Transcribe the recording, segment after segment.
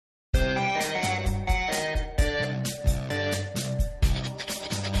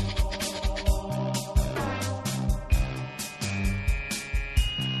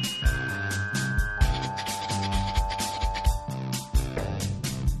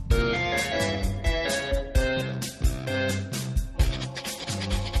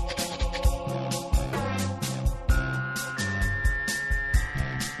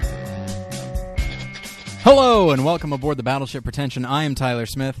Hello and welcome aboard the Battleship Pretension. I am Tyler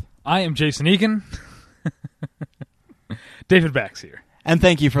Smith. I am Jason Egan. David Bax here. And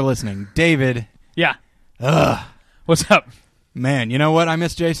thank you for listening. David. Yeah. Ugh. What's up? Man, you know what? I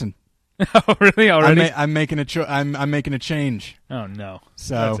miss Jason. Oh, really? Already? I'm making I'm making a change. Oh, no.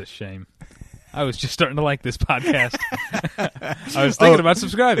 So that's a shame. I was just starting to like this podcast. I was thinking about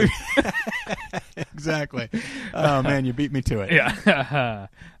subscribing. Exactly. Oh, man, you beat me to it. Yeah.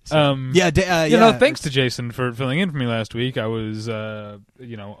 Thanks to Jason for filling in for me last week. I was,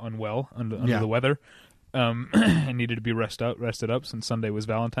 unwell, under the weather. I needed to be rested up since Sunday was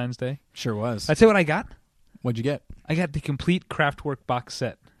Valentine's Day. Sure was. I'd say what I got. What'd you get? I got the complete Kraftwerk box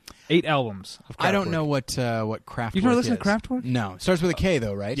set. 8 albums of Kraftwerk. I don't know what Kraftwerk is. You've never listened to Kraftwerk? No. Starts with a K,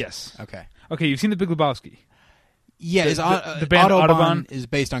 though, right? Yes. Okay, you've seen The Big Lebowski. Yeah, the band Autobahn is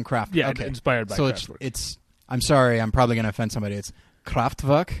based on Kraftwerk. Yeah, okay. Inspired by Kraftwerk. So it's I'm sorry, I'm probably going to offend somebody. It's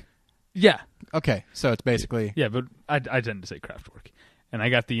Kraftwerk? Yeah. Okay, so it's basically... Yeah, but I tend to say Kraftwerk. And I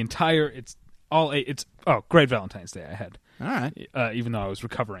got the entire... It's all 8... It's... Oh, great Valentine's Day I had. All right. Even though I was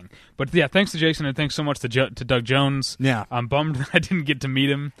recovering. But yeah, thanks to Jason and thanks so much to Doug Jones. Yeah. I'm bummed that I didn't get to meet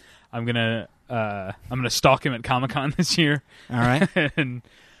him. I'm gonna stalk him at Comic-Con this year. All right.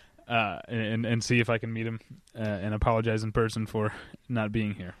 and see if I can meet him and apologize in person for not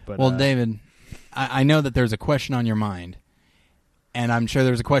being here. But well, David, I know that there's a question on your mind, and I'm sure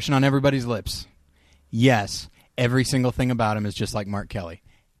there's a question on everybody's lips. Yes, every single thing about him is just like Mark Kelly.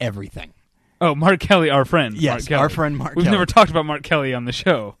 Everything. Oh, Mark Kelly, our friend. Yes, Mark Kelly. our friend Mark We've Kelly. never talked about Mark Kelly on the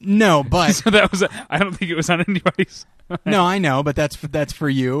show. No, but... So that was... I don't think it was on anybody's... No, I know, but that's for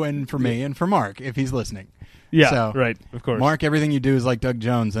you and for me and for Mark, if he's listening. Yeah, so, right, of course. Mark, everything you do is like Doug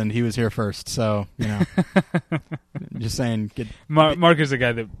Jones, and he was here first, so, just saying. Mark is the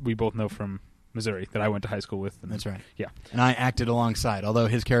guy that we both know from Missouri, that I went to high school with. That's right. Yeah. And I acted alongside, although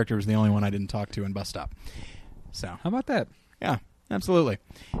his character was the only one I didn't talk to in Bus Stop. So how about that? Yeah, absolutely.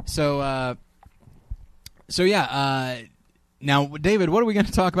 So now, David, what are we going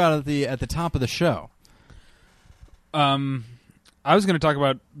to talk about at the top of the show? I was going to talk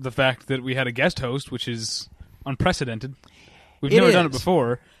about the fact that we had a guest host, which is unprecedented. We've never done it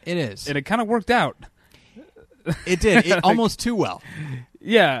before. It is. And it kind of worked out. It did. It almost too well.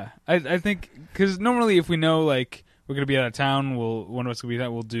 Yeah. I think, because normally if we know, like, we're going to be out of town, one of us will be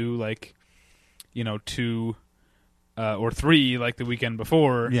out, we'll do, like, 2 or 3, like, the weekend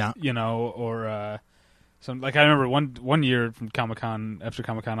before. Yeah. Or... like I remember one year from Comic-Con, after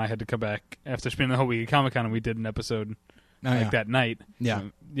Comic-Con, I had to come back after spending the whole week at Comic-Con, and we did an episode that night. Yeah,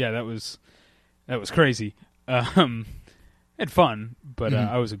 so, yeah, that was crazy. Had fun, but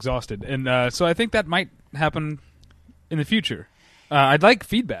I was exhausted, and so I think that might happen in the future. I'd like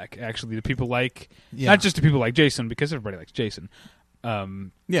feedback actually to people not just to people like Jason, because everybody likes Jason.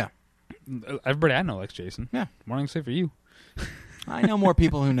 Yeah, everybody I know likes Jason. Yeah, more I can say for you. I know more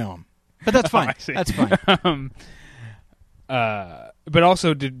people who know him. But that's fine. That's fine. But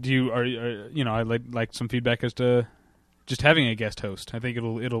also, I'd like some feedback as to just having a guest host. I think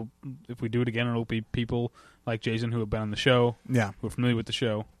it'll if we do it again, it'll be people like Jason who have been on the show. Yeah, who are familiar with the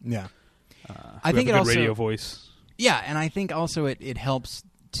show. Yeah, I think it also radio voice. Yeah, and I think also it helps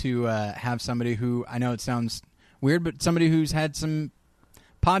to have somebody who, I know it sounds weird, but somebody who's had some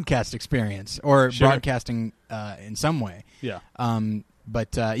podcast experience or broadcasting in some way. Yeah.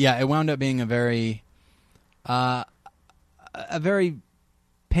 But it wound up being a very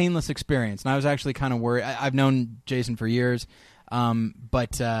painless experience, and I was actually kind of worried. I've known Jason for years,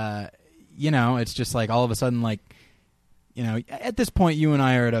 but it's just like all of a sudden, like, at this point, you and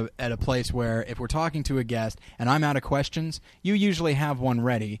I are at a place where if we're talking to a guest and I'm out of questions, you usually have one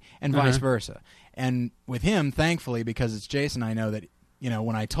ready, and vice versa. And with him, thankfully, because it's Jason, I know that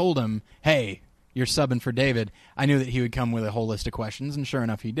when I told him, hey, you're subbing for David, I knew that he would come with a whole list of questions, and sure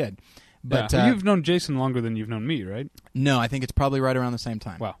enough, he did. But you've known Jason longer than you've known me, right? No, I think it's probably right around the same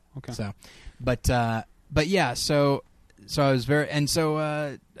time. Wow. Okay. So, but yeah, so I was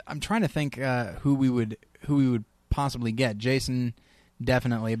I'm trying to think who we would possibly get. Jason,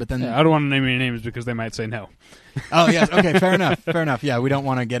 definitely, but then I don't want to name any names because they might say no. Oh yes, okay, fair enough. Yeah, we don't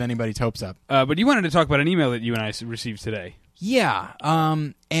want to get anybody's hopes up. But you wanted to talk about an email that you and I received today. Yeah,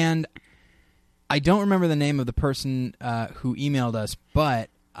 and I don't remember the name of the person who emailed us, but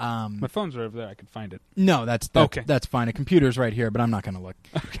my phone's right over there. I could find it. No, that's okay. That's fine. A computer's right here, but I'm not going to look.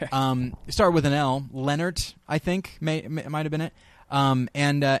 Okay. Start with an L. Leonard, I think, might have been it.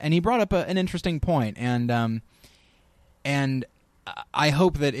 And he brought up an interesting point, and I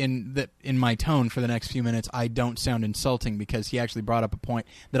hope that in my tone for the next few minutes I don't sound insulting, because he actually brought up a point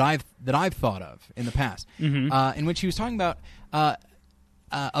that I've thought of in the past, in which he was talking about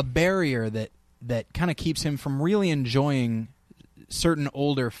a barrier that that kind of keeps him from really enjoying certain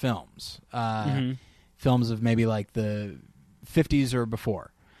older films, films of maybe like the 50s or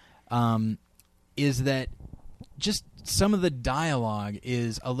before, is that just some of the dialogue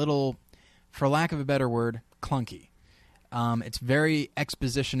is a little, for lack of a better word, clunky. It's very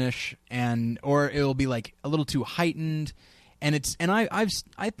exposition-ish, or it'll be like a little too heightened, and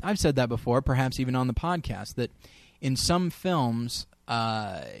I've said that before, perhaps even on the podcast, that in some films,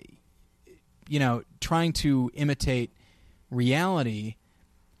 trying to imitate reality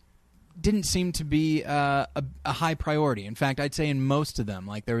didn't seem to be a high priority. In fact, I'd say in most of them,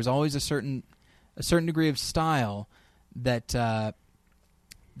 like there was always a certain degree of style that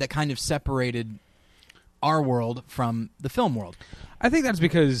kind of separated our world from the film world. I think that's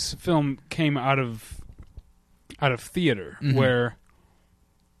because film came out of theater, where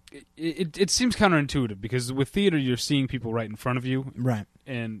it seems counterintuitive, because with theater you're seeing people right in front of you, right?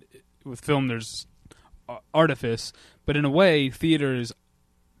 And with film there's artifice, but in a way theater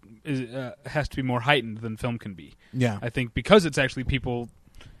has to be more heightened than film can be. Yeah, I think because it's actually people.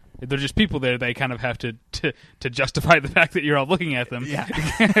 They're just people there. They kind of have to justify the fact that you're all looking at them. Yeah,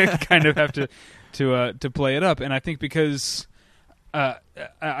 kind of have to play it up. And I think because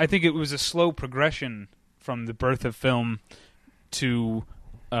I think it was a slow progression from the birth of film to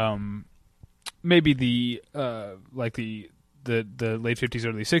maybe the late 50s,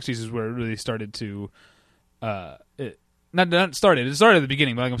 early 60s is where it really started to. It started at the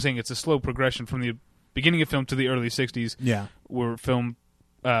beginning, but like I'm saying, it's a slow progression from the beginning of film to the early 60s. Yeah, where film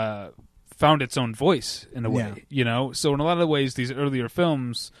found its own voice in a way, So in a lot of ways, these earlier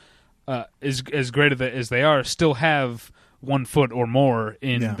films, as great as they are, still have 1 foot or more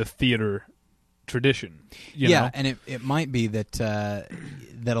in the theater tradition. You know? And it might be that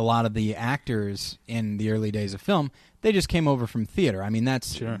that a lot of the actors in the early days of film, they just came over from theater. I mean,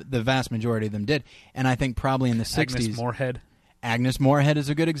 that's the vast majority of them did, and I think probably in the 60s, Agnes Moorehead is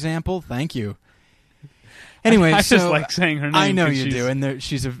a good example. Thank you. Anyway, I just like saying her name. I know you do, and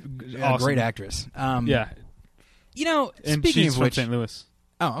she's a great actress. Yeah. Speaking she's of from which, St. Louis.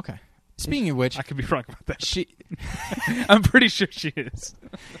 Oh, okay. Speaking of which, I could be wrong about that. I'm pretty sure she is.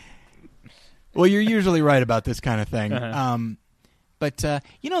 Well, you're usually right about this kind of thing. But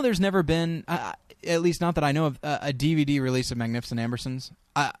there's never been, at least not that I know of, a DVD release of Magnificent Ambersons.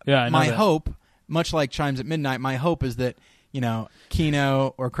 I know my that. hope, much like Chimes at Midnight, my hope is that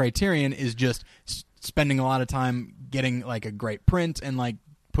Kino or Criterion is just spending a lot of time getting like a great print and like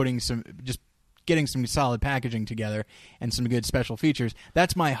getting some solid packaging together and some good special features.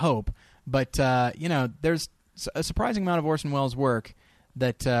 That's my hope. But there's a surprising amount of Orson Welles' work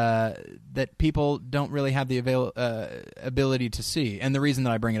that people don't really have the ability to see. And the reason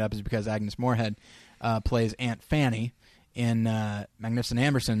that I bring it up is because Agnes Moorehead plays Aunt Fanny in Magnificent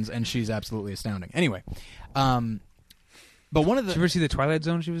Ambersons, and she's absolutely astounding. Anyway, but one of the... Did you ever see the Twilight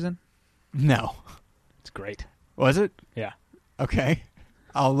Zone she was in? No. It's great. Was it? Yeah. Okay.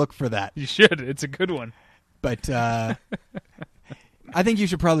 I'll look for that. You should. It's a good one. But I think you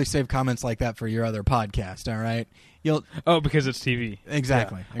should probably save comments like that for your other podcast, all right? Because it's TV.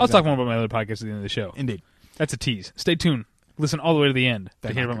 Exactly. Yeah. I'll talk more about my other podcast at the end of the show. Indeed. That's a tease. Stay tuned. Listen all the way to the end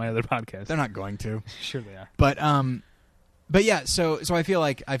to hear about my other podcast. They're not going to. Sure they are. But yeah, so I feel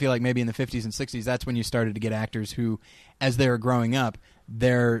like maybe in the 50s and 60s, that's when you started to get actors who, as they were growing up,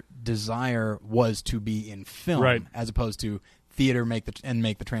 their desire was to be in film, right, as opposed to theater make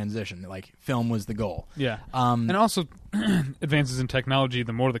the transition. Like film was the goal. Yeah. And also advances in technology.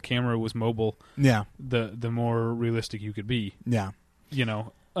 The more the camera was mobile, the more realistic you could be. Yeah.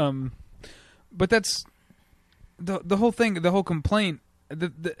 But that's the whole thing. The whole complaint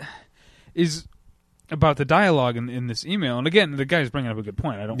is about the dialogue in this email. And again, the guy's bringing up a good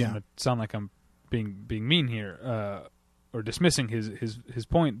point. I don't want to sound like I'm being mean here or dismissing his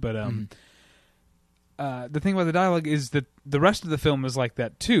point, but the thing about the dialogue is that the rest of the film is like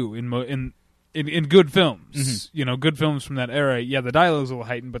that too. In good films, good films from that era, the dialogue's a little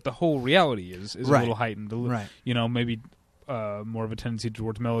heightened, but the whole reality is a little heightened. Right. Maybe more of a tendency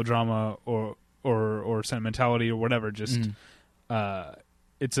towards melodrama or sentimentality or whatever. Just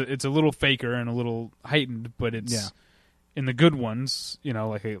it's a little faker and a little heightened, but it's in the good ones,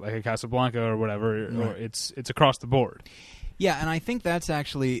 like a Casablanca or whatever. Right. Or it's across the board. Yeah, and I think that's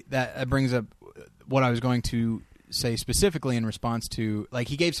actually that brings up what I was going to say specifically in response to, like,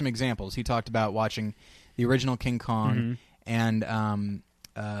 he gave some examples. He talked about watching the original King Kong and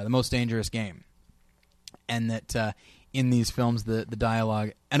The Most Dangerous Game, and that in these films the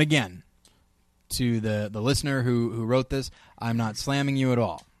dialogue, and again, to the listener who wrote this, I'm not slamming you at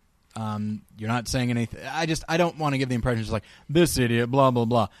all. You're not saying anything. I don't want to give the impression it's like this idiot, blah blah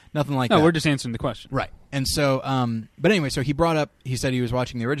blah. Nothing like that. No, we're just answering the question. Right. And so, but anyway, so he said he was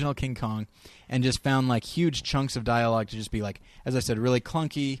watching the original King Kong and just found like huge chunks of dialogue to just be like, as I said, really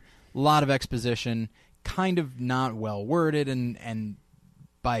clunky, a lot of exposition, kind of not well worded, and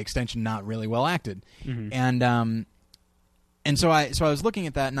by extension, not really well acted. Mm-hmm. And so I was looking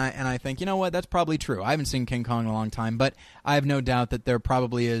at that, and I think, you know what, that's probably true. I haven't seen King Kong in a long time, but I have no doubt that there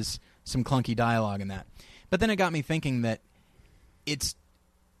probably is some clunky dialogue in that. But then it got me thinking that it's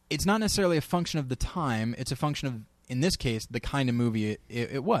not necessarily a function of the time. It's a function of, in this case, the kind of movie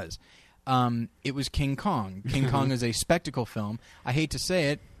it was. It was King Kong. King Kong is a spectacle film. I hate to say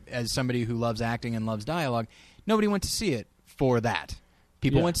it, as somebody who loves acting and loves dialogue, nobody went to see it for that.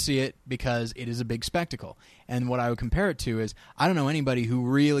 People went to see it because it is a big spectacle. And what I would compare it to is, I don't know anybody who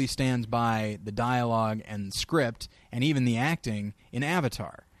really stands by the dialogue and script and even the acting in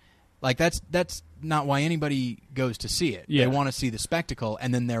Avatar. Like, that's not why anybody goes to see it. Yeah. They want to see the spectacle,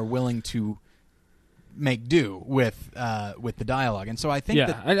 and then they're willing to make do with the dialogue. And so I think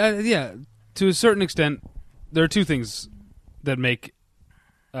that... to a certain extent, there are two things that make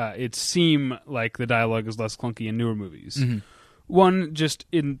it seem like the dialogue is less clunky in newer movies. Mm-hmm. One, just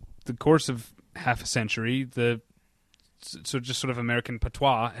in the course of half a century, just sort of American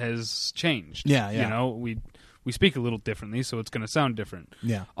patois has changed. Yeah. You know, we speak a little differently, so it's going to sound different.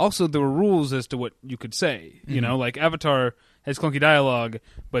 Yeah. Also, there were rules as to what you could say. Mm-hmm. You know, like Avatar has clunky dialogue,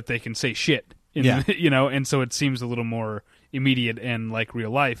 but they can say shit. You know, and so it seems a little more immediate and like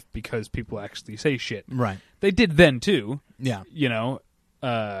real life because people actually say shit. Right. They did then too. Yeah. You know,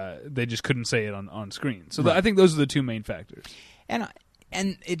 they just couldn't say it on screen. So right. I think those are the two main factors. And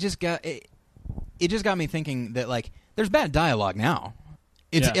it just got me thinking that, like, there's bad dialogue now.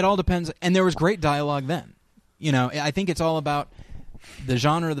 It all depends, and there was great dialogue then. You know, I think it's all about the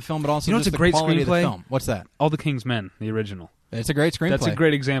genre of the film, but also just the quality of the film. What's that? All the King's Men, the original. It's a great screenplay. That's a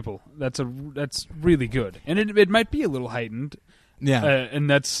great example. That's really good, and it might be a little heightened. Yeah, and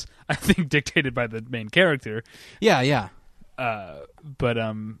that's, I think, dictated by the main character. Yeah. But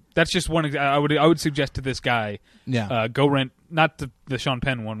that's just one. I would suggest to this guy, go rent not the Sean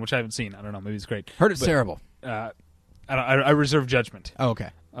Penn one, which I haven't seen. I don't know, maybe it's great. Heard it's terrible. I reserve judgment. Oh,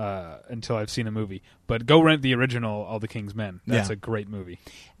 okay. Until I've seen a movie, but go rent the original All the King's Men. That's a great movie.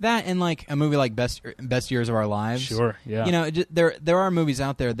 That and like a movie like Best Years of Our Lives. Sure, yeah. You know, there are movies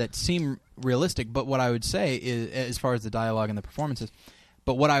out there that seem realistic, but what I would say is, as far as the dialogue and the performances,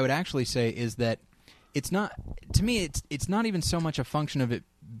 but what I would actually say is that it's not, to me, it's not even so much a function of it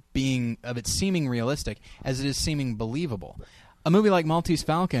seeming realistic as it is seeming believable. A movie like Maltese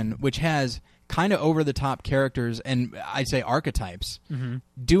Falcon, which has kind of over-the-top characters and I'd say archetypes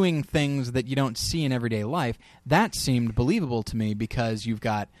doing things that you don't see in everyday life, that seemed believable to me because you've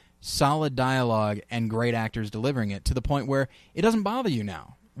got solid dialogue and great actors delivering it to the point where it doesn't bother you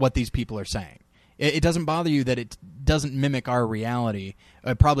now what these people are saying. It doesn't bother you that it doesn't mimic our reality,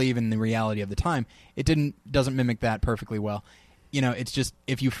 probably even the reality of the time. It doesn't mimic that perfectly well. You know, it's just,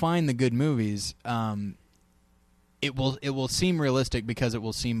 if you find the good movies, it will seem realistic because it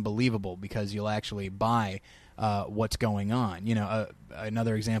will seem believable because you'll actually buy what's going on. You know,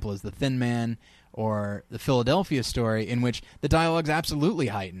 another example is The Thin Man or the Philadelphia Story, in which the dialogue's absolutely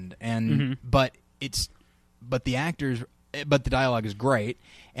heightened, and but the dialogue is great,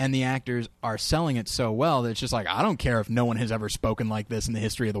 and the actors are selling it so well that it's just like, I don't care if no one has ever spoken like this in the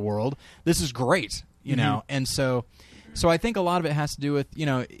history of the world. This is great, you know. And so I think a lot of it has to do with, you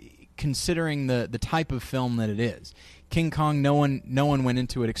know, considering the type of film that it is. King Kong, no one went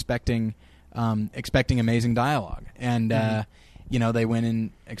into it expecting amazing dialogue, and you know, they went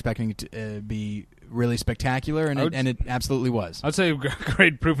in expecting it to be really spectacular, and it absolutely was. I'd say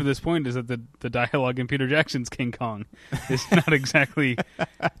great proof of this point is that the dialogue in Peter Jackson's King Kong is not exactly,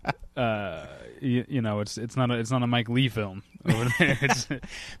 you know, it's not a Mike Lee film over there.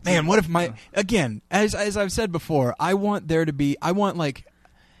 Man, what if again, as I've said before, I want like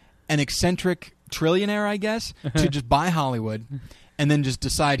an eccentric trillionaire, I guess, to just buy Hollywood and then just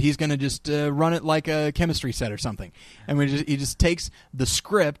decide he's going to just run it like a chemistry set or something. And he just takes the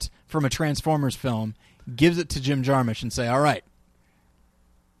script from a Transformers film, gives it to Jim Jarmusch and say, all right,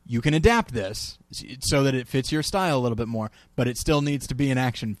 you can adapt this so that it fits your style a little bit more, but it still needs to be an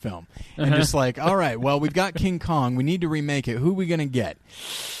action film. And just like, all right, well, we've got King Kong. We need to remake it. Who are we going to get?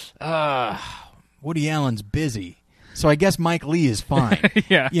 Woody Allen's busy. So I guess Mike Lee is fine.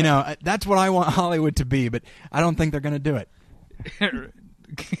 Yeah. You know, that's what I want Hollywood to be, but I don't think they're going to do it.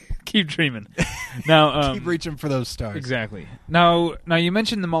 Keep dreaming. Now, keep reaching for those stars. Exactly. Now you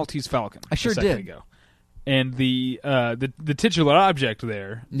mentioned the Maltese Falcon. I sure did. Ago. and the titular object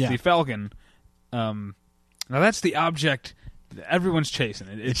there, the Falcon. Now that's the object that everyone's chasing.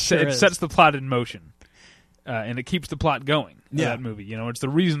 It sets the plot in motion, and it keeps the plot going. That movie. It's the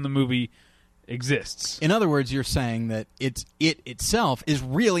reason the movie exists. In other words, you're saying that it itself is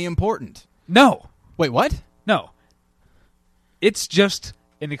really important. No. Wait, what? No. It's just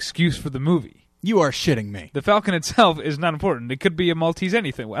an excuse for the movie. You are shitting me. The Falcon itself is not important. It could be a Maltese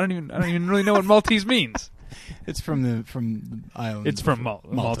anything. I don't even really know what Maltese means. It's from the island. It's from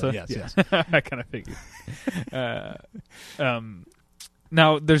Malta. Yes. I kind of figured.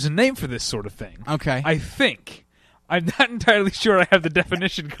 Now, there's a name for this sort of thing. Okay. I think. I'm not entirely sure I have the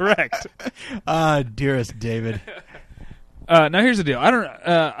definition correct. Dearest David. Now, here's the deal.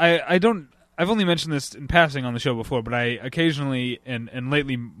 I've only mentioned this in passing on the show before, but I occasionally and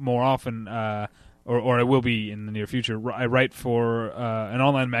lately more often, or I will be in the near future, I write for an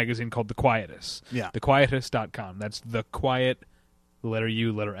online magazine called The Quietus. Yeah. TheQuietus.com. That's The Quiet, the letter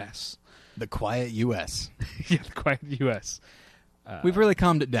U, letter S. The Quiet U.S. Yeah, The Quiet U.S. We've really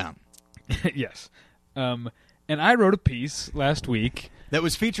calmed it down. Yes. And I wrote a piece last week. That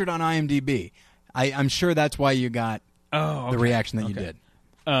was featured on IMDb. I'm sure that's why you got the reaction that you did.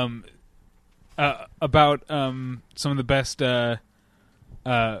 About some of the best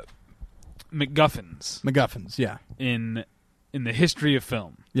MacGuffins. MacGuffins, yeah. In the history of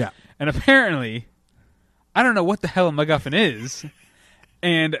film. Yeah. And apparently, I don't know what the hell a MacGuffin is,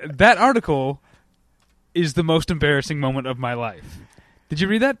 and that article is the most embarrassing moment of my life. Did you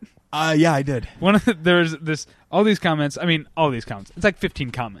read that? Yeah, I did. There's all these comments. I mean, all these comments. It's like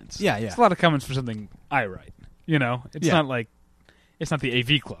 15 comments. Yeah. It's a lot of comments for something I write. It's not like it's not the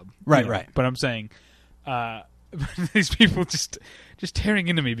AV Club. Right. But I'm saying these people just tearing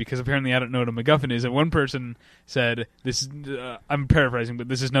into me because apparently I don't know what a MacGuffin is. And one person said, "This I'm paraphrasing, but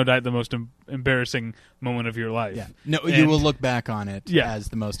this is no doubt the most embarrassing moment of your life." Yeah. No, you will look back on it as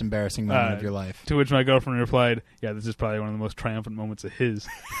the most embarrassing moment of your life. To which my girlfriend replied, "Yeah, this is probably one of the most triumphant moments of his."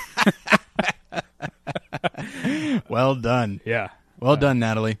 Well done. Yeah. Well done,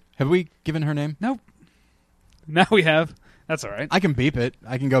 Natalie. Have we given her name? Nope. Now we have. That's all right. I can beep it.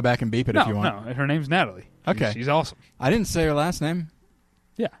 I can go back and beep it if you want. No, her name's Natalie. Okay. She's awesome. I didn't say her last name.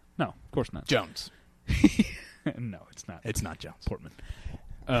 Yeah. No, of course not. Jones. No, it's not. It's not Jones. Portman.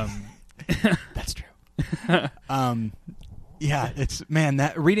 That's true. Yeah, it's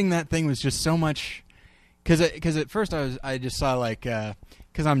reading that thing was just so much because at first I just saw because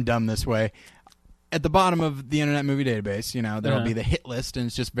I'm dumb this way. At the bottom of the Internet Movie Database, there'll be the hit list, and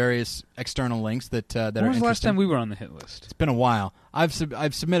it's just various external links that are interesting. When was the last time we were on the hit list? It's been a while. I've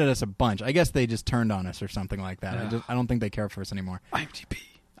submitted us a bunch. I guess they just turned on us or something like that. I don't think they care for us anymore.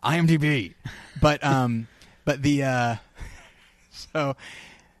 IMDb. But the so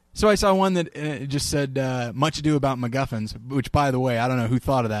I saw one that just said Much Ado About MacGuffins, which, by the way, I don't know who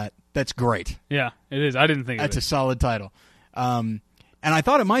thought of that. That's great. Yeah, it is. I didn't think that's of it. That's a solid title. And I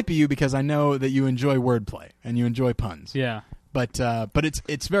thought it might be you because I know that you enjoy wordplay and you enjoy puns. Yeah. But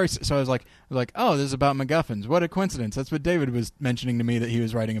it's very. So I was like, oh, this is about MacGuffins. What a coincidence! That's what David was mentioning to me that he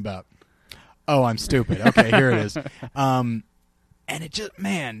was writing about. Oh, I'm stupid. Okay, here it is. And it just,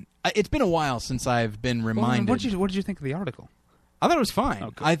 it's been a while since I've been reminded. What did you think of the article? I thought it was fine.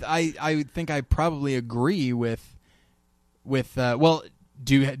 Oh, cool. I think I probably agree with. Well,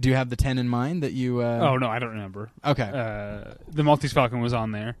 do you have the 10 in mind that you? Oh no, I don't remember. Okay. The Maltese Falcon was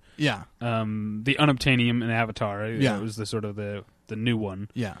on there. Yeah. The Unobtainium in Avatar. Yeah. It was the sort of the new one.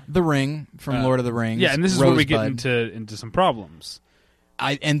 Yeah. The Ring from Lord of the Rings. Yeah, and this is where we get into some problems.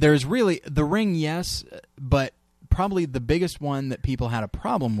 And there's really the Ring, yes, but probably the biggest one that people had a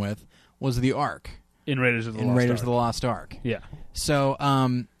problem with was the Ark in Raiders of the Lost Ark. Yeah. So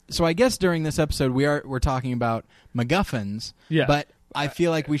I guess during this episode we're talking about MacGuffins. Yeah. But I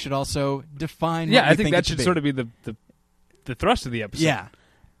feel like we should also define. Yeah, I think that should sort of be the thrust of the episode. Yeah.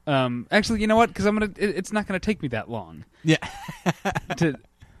 Actually, you know what? Because it's not going to take me that long. Yeah.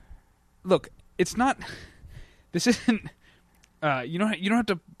 Look, it's not. This isn't. You don't have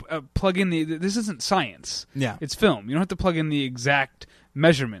to plug in the. This isn't science. Yeah. It's film. You don't have to plug in the exact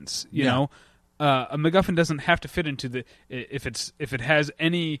measurements. You know, a MacGuffin doesn't have to fit into the if it has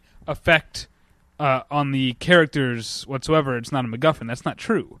any effect. On the characters whatsoever, it's not a MacGuffin. That's not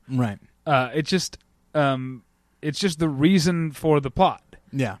true. Right. It's just the reason for the plot.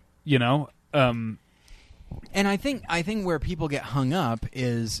 Yeah. And I think where people get hung up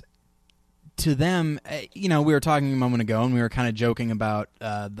is to them. We were talking a moment ago, and we were kind of joking about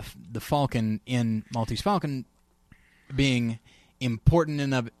the Falcon in Maltese Falcon being important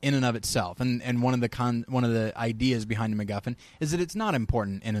in and of itself, and one of the ideas behind the MacGuffin is that it's not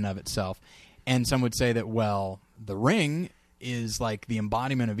important in and of itself. And some would say that, well, the ring is like the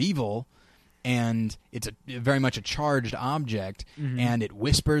embodiment of evil, and it's very much a charged object, and it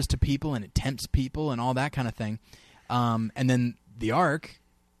whispers to people and it tempts people and all that kind of thing. And then the Ark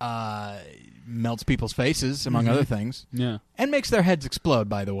melts people's faces, among other things, and makes their heads explode,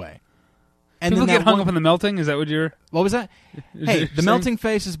 by the way. And people then get hung up on the melting? Is that what you're... What was that? Hey, the melting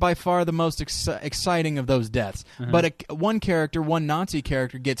face is by far the most exciting of those deaths. But one Nazi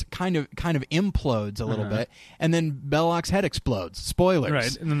character, gets kind of implodes a little bit, and then Belloc's head explodes. Spoilers.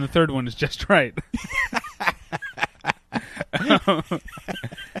 Right, and then the third one is just right.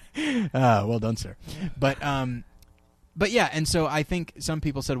 Well done, sir. But yeah, and so I think some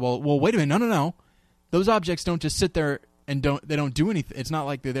people said, well, wait a minute, no. Those objects don't just sit there and they don't do anything. It's not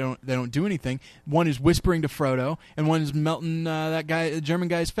like they don't do anything. One is whispering to Frodo, and one is melting the German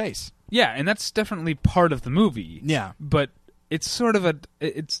guy's face. Yeah, and that's definitely part of the movie. Yeah, but it's sort of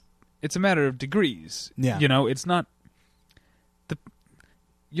it's a matter of degrees. Yeah, it's not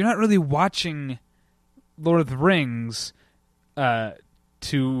you're not really watching Lord of the Rings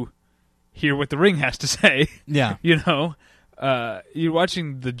to hear what the ring has to say. Yeah, you're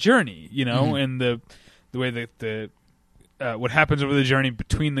watching the journey. And the way that the what happens over the journey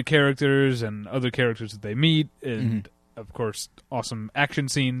between the characters and other characters that they meet, and of course, awesome action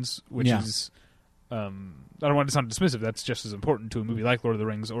scenes, which is, I don't want to sound dismissive, that's just as important to a movie like Lord of the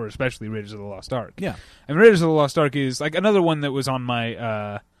Rings, or especially Raiders of the Lost Ark. Yeah. And Raiders of the Lost Ark is like another one that was on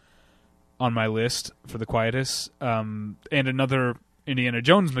my list for the Quietus, and another Indiana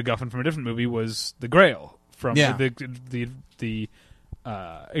Jones MacGuffin from a different movie was the Grail. From the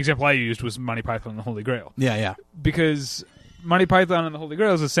example I used was Monty Python and the Holy Grail. Yeah. Because Monty Python and the Holy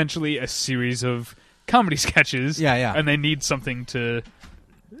Grail is essentially a series of comedy sketches. Yeah. And they need something to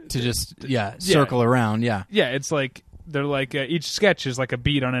just circle around. Yeah. Yeah, it's like they're like each sketch is like a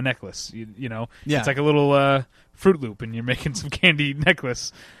bead on a necklace. You know. Yeah. It's like a little Fruit Loop, and you're making some candy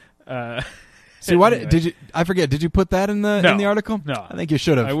necklace. See, what did you? I forget. Did you put that in the article? No, I think you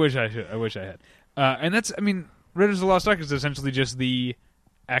should have. I wish I had. And that's, Raiders of the Lost Ark is essentially just the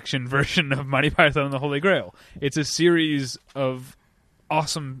action version of Monty Python and the Holy Grail. It's a series of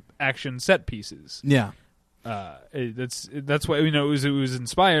awesome action set pieces. Yeah. That's why it was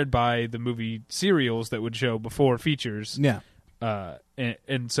inspired by the movie serials that would show before features. Yeah.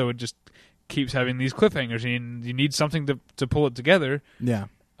 And so it just keeps having these cliffhangers, and you need something to pull it together. Yeah.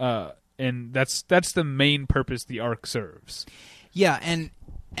 And that's the main purpose the Ark serves. Yeah, and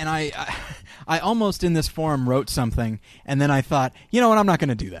I almost in this forum wrote something, and then I thought, you know what, I'm not going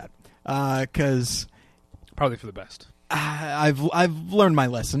to do that, because probably for the best. I've learned my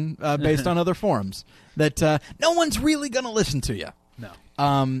lesson based on other forums that no one's really going to listen to you. No.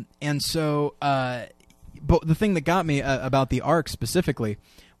 And so, but the thing that got me about the Ark specifically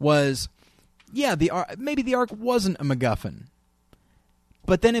was, maybe the Ark wasn't a MacGuffin,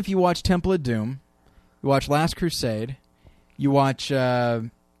 but then if you watch Temple of Doom, you watch Last Crusade, you watch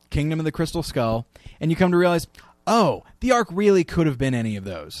Kingdom of the Crystal Skull, and you come to realize, oh, the Ark really could have been any of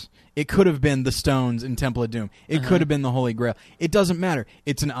those. It could have been the stones in Temple of Doom. It could have been the Holy Grail. It doesn't matter.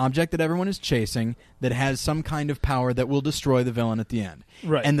 It's an object that everyone is chasing that has some kind of power that will destroy the villain at the end.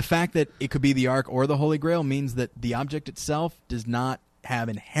 Right. And the fact that it could be the Ark or the Holy Grail means that the object itself does not have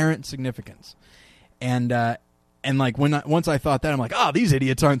inherent significance. And like once I thought that, I'm like, these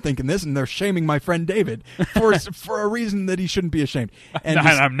idiots aren't thinking this, and they're shaming my friend David for a reason that he shouldn't be ashamed. And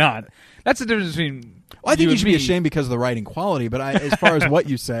I'm not. That's the difference between. Well, I think you should be ashamed because of the writing quality, but as far as what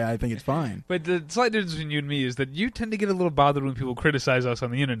you say, I think it's fine. But the slight difference between you and me is that you tend to get a little bothered when people criticize us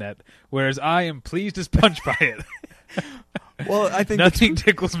on the internet, whereas I am pleased as punch by it. Well, I think nothing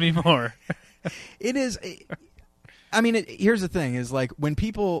tickles me more. It is. Here's the thing: is like when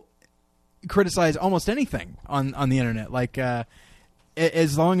people criticize almost anything on the internet, like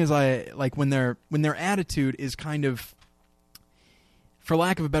as long as when their attitude is kind of, for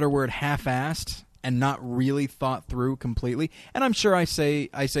lack of a better word, half-assed and not really thought through completely. And I'm sure I say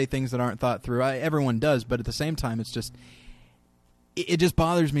things that aren't thought through. Everyone does, but at the same time, it's just it just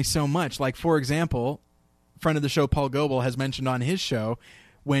bothers me so much. Like, for example, friend of the show Paul Goebel has mentioned on his show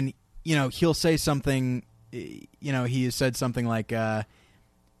when he'll say something. He has said something like,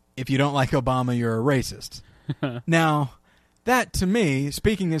 if you don't like Obama, you're a racist. Now, that to me,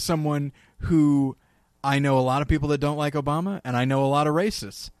 speaking as someone who I know a lot of people that don't like Obama, and I know a lot of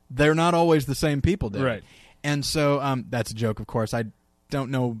racists, they're not always the same people, David. Right. And so that's a joke, of course. I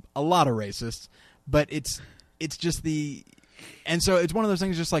don't know a lot of racists, but it's just and so it's one of those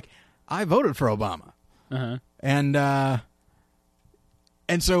things just like, I voted for Obama. Uh-huh. And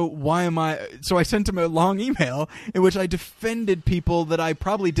And so so I sent him a long email in which I defended people that I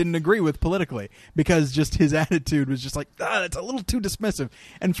probably didn't agree with politically, because just his attitude was just like, that's a little too dismissive.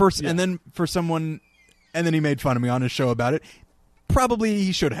 And and then he made fun of me on his show about it. Probably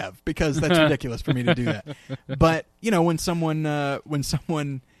he should have, because that's ridiculous for me to do that. But, when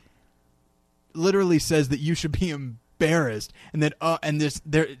someone literally says that you should be embarrassed, and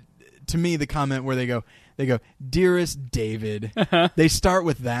that to me, the comment where they go, "Dearest David," they start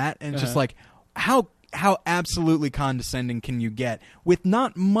with that, and it's just like, how absolutely condescending can you get with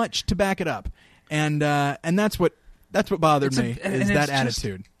not much to back it up? And that's what bothered me, is that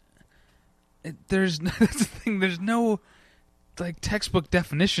attitude. That's the thing. There's no textbook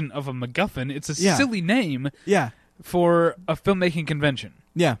definition of a MacGuffin. It's a silly name for a filmmaking convention.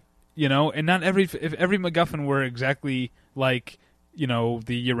 Yeah. And not if every MacGuffin were exactly like, the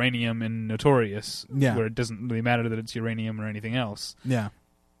uranium in Notorious, where it doesn't really matter that it's uranium or anything else. Yeah.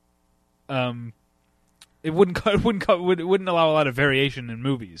 It wouldn't allow a lot of variation in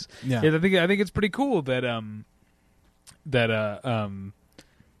movies. Yeah. I think it's pretty cool that the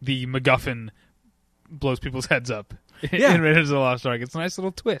MacGuffin blows people's heads up in Raiders of the Lost Ark. It's a nice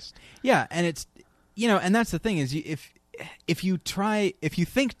little twist. Yeah, and it's and that's the thing is, if you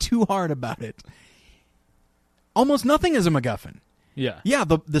think too hard about it, almost nothing is a MacGuffin. Yeah. Yeah,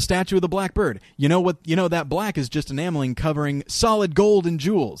 the statue of the black bird. That black is just enameling covering solid gold and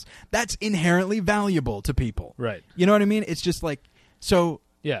jewels. That's inherently valuable to people. Right. You know what I mean? It's just like, so...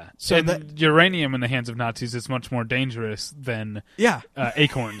 Yeah. So and that uranium in the hands of Nazis is much more dangerous than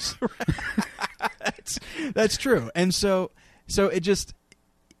acorns. That's true. And so it just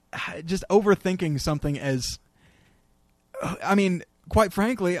overthinking something as... I mean, quite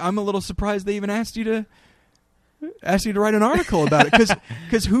frankly, I'm a little surprised they even asked you to write an article about it,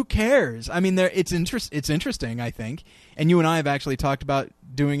 because who cares? I mean, it's interesting, I think, and you and I have actually talked about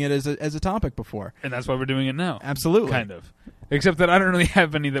doing it as a topic before, and that's why we're doing it now. Absolutely, kind of. Except that I don't really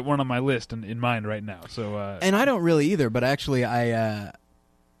have any that weren't on my list in mind right now. So, and I don't really either. But actually,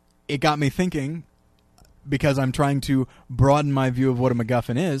 it got me thinking, because I'm trying to broaden my view of what a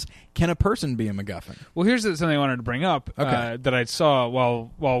MacGuffin is. Can a person be a MacGuffin? Well, here's something I wanted to bring up that I saw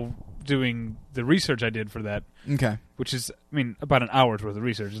while doing the research I did for that. Okay. Which is, about an hour's worth of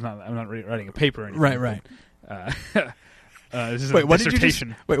research. I'm not writing a paper or anything. Right. This is a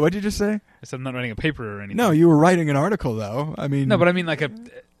dissertation. What did you just say? I said I'm not writing a paper or anything. No, you were writing an article, though. I mean, no, but I mean like a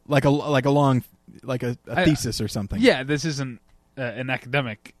thesis or something. Yeah, this isn't an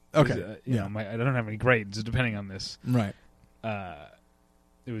academic. Okay. I don't have any grades depending on this. Right.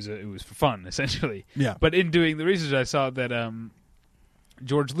 It was for fun, essentially. Yeah. But in doing the research, I saw that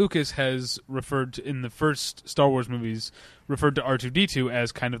George Lucas has referred to, in the first Star Wars movies, referred to R2-D2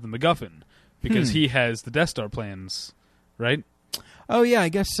 as kind of the MacGuffin, because he has the Death Star plans, right? Oh yeah, I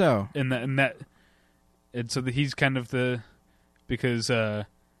guess so. And so that he's kind of because I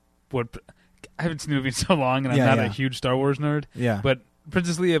haven't seen the movie in so long, and I'm not a huge Star Wars nerd. Yeah. But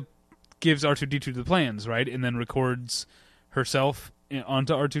Princess Leia gives R2-D2 the plans, right, and then records herself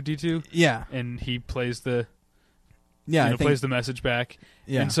onto R2-D2. Yeah. And he plays the plays the message back.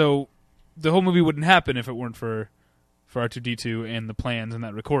 Yeah. And so the whole movie wouldn't happen if it weren't for R2-D2 and the plans and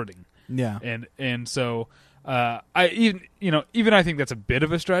that recording. Yeah. And so I even think that's a bit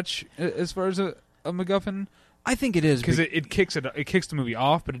of a stretch as far as a MacGuffin. I think it is, because it kicks the movie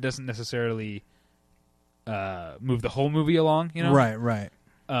off, but it doesn't necessarily move the whole movie along. Right.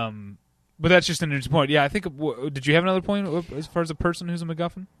 But that's just an interesting point. Yeah, I think. Did you have another point as far as a person who's a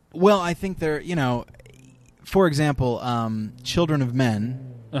MacGuffin? Well, I think there. For example, Children of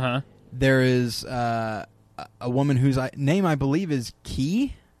Men. There is a woman whose name I believe is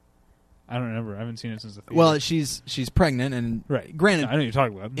Key. I don't remember. I haven't seen it since the theater. Well, she's pregnant, and right. Granted, I know you're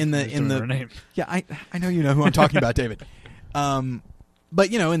talking about in the her name. Yeah, I know you know who I'm talking about, David.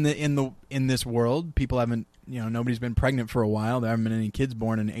 But in this world, people haven't nobody's been pregnant for a while. There haven't been any kids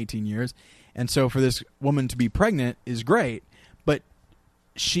born in 18 years, and so for this woman to be pregnant is great. But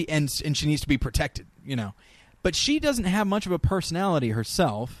she needs to be protected, But she doesn't have much of a personality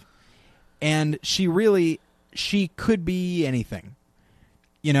herself, and she could be anything.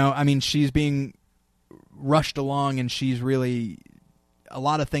 She's being rushed along, and she's really... A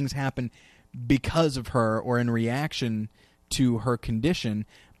lot of things happen because of her or in reaction to her condition,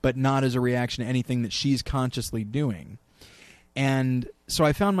 but not as a reaction to anything that she's consciously doing. And so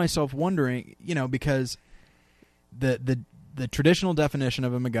I found myself wondering, because the traditional definition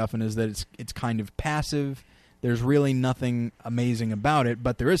of a MacGuffin is that it's kind of passive. There's really nothing amazing about it,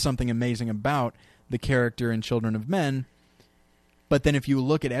 but there is something amazing about the character in Children of Men. But then if you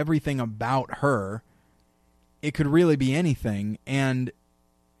look at everything about her, it could really be anything. And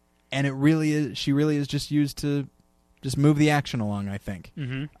and it really is. She really is just used to just move the action along, I think.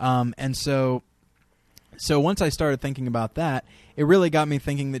 Mm-hmm. And so once I started thinking about that, it really got me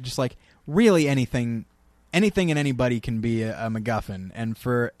thinking that just like really anything and anybody can be a MacGuffin. And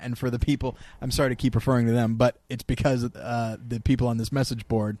for the people, I'm sorry to keep referring to them, but it's because the people on this message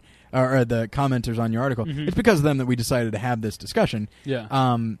board or the commenters on your article, mm-hmm. it's because of them that we decided to have this discussion.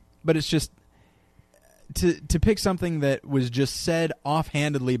 Yeah. But it's just to pick something that was just said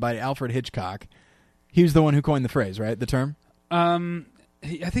offhandedly by Alfred Hitchcock. He was the one who coined the phrase, right? The term? I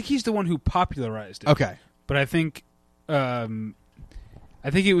think he's the one who popularized it. Okay. But I think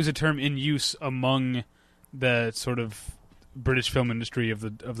it was a term in use among the sort of British film industry of the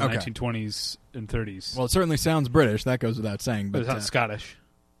 1920s and 30s. Well, it certainly sounds British. That goes without saying. But it sounds Scottish.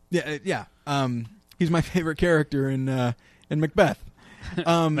 Yeah. He's my favorite character in Macbeth.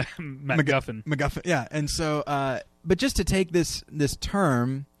 MacGuffin. MacGuffin. Yeah. And so, but just to take this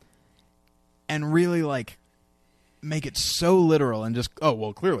term and really like make it so literal and just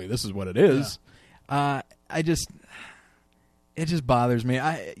clearly this is what it is. Yeah. It just bothers me.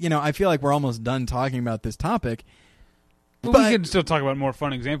 I feel like we're almost done talking about this topic. But we can still talk about more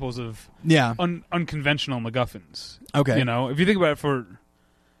fun examples of unconventional MacGuffins. Okay. If you think about it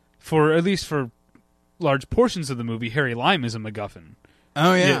for at least for large portions of the movie, Harry Lime is a MacGuffin.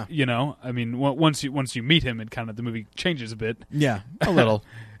 Oh yeah. I mean, once you meet him, the movie changes a bit. Yeah, a little.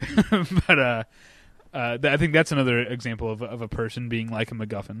 But I think that's another example of a person being like a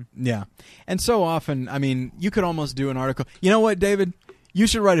MacGuffin. Yeah, and so often, I mean, you could almost do an article. You know what, David? You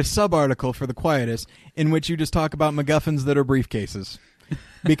should write a sub-article for The Quietus in which you just talk about MacGuffins that are briefcases.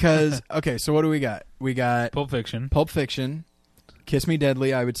 Because okay, so what do we got? We got Pulp Fiction, Kiss Me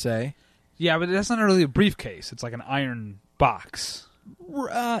Deadly, I would say. Yeah, but that's not really a briefcase. It's like an iron box.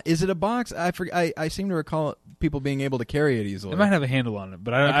 Is it a box? I seem to recall people being able to carry it easily. It might have a handle on it,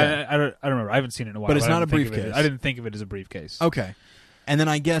 but I don't remember. I haven't seen it in a while. But it's not a briefcase. I didn't think of it as a briefcase. Okay. And then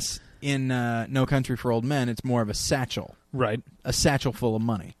I guess in No Country for Old Men, it's more of a satchel. Right. A satchel full of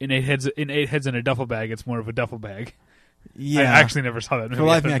money. In Eight Heads in a Duffel Bag, it's more of a duffel bag. Yeah. I actually never saw that movie. For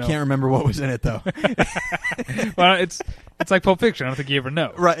life of me, I can't remember what was in it, though. Well, it's like Pulp Fiction. I don't think you ever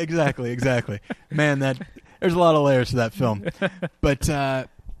know. Right, exactly. Man, there's a lot of layers to that film. But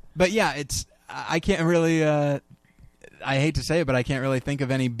yeah, I can't really, I hate to say it, but I can't really think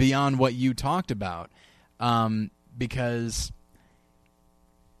of any beyond what you talked about. Because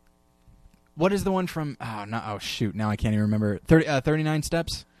what is the one from, now I can't even remember. 39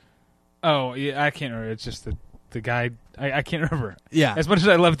 Steps? Oh, yeah, I can't remember. It's just the guy, I can't remember. Yeah. As much as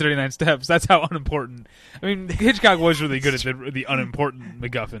I love 39 Steps, that's how unimportant. I mean, Hitchcock was really good at the unimportant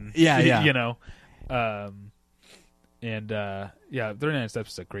MacGuffin. Yeah. 39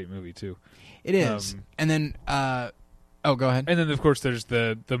 Steps is a great movie, too. It is. And then, go ahead. And then, of course, there's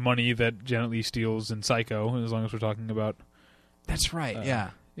the money that Janet Leigh steals in Psycho, as long as we're talking about. That's right,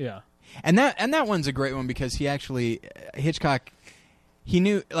 yeah. Yeah. And that one's a great one because he actually, Hitchcock, he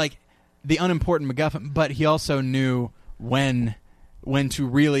knew, like, the unimportant MacGuffin, but he also knew when to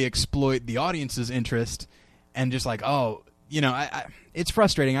really exploit the audience's interest and just like, it's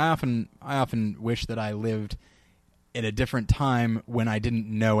frustrating. I often wish that I lived at a different time when I didn't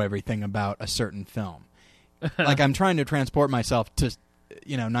know everything about a certain film. Like, I'm trying to transport myself to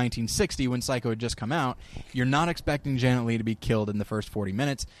 1960 when Psycho had just come out. You're not expecting Janet Leigh to be killed in the first 40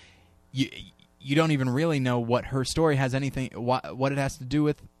 minutes. You don't even really know what her story has what it has to do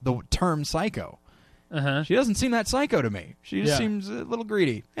with the term psycho. Uh-huh. She doesn't seem that psycho to me. She just seems a little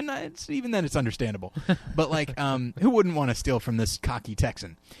greedy. And even then it's understandable. But like, who wouldn't want to steal from this cocky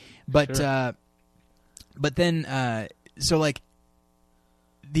Texan? But, sure. But then, so like,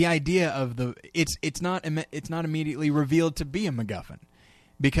 the idea of it's not immediately revealed to be a MacGuffin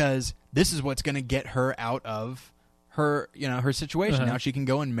because this is what's going to get her out of her situation. Uh-huh. Now she can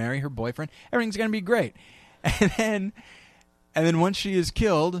go and marry her boyfriend. Everything's going to be great. And then once she is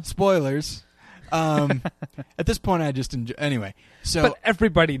killed, spoilers. At this point, I just enjoy. Anyway, so but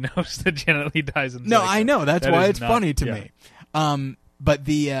everybody knows that Janet Leigh dies in. No, Psycho. I know that's why it's funny to me. But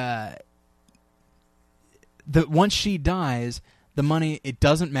the once she dies, the money, it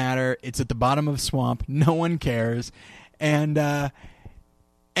doesn't matter. It's at the bottom of a swamp. No one cares, and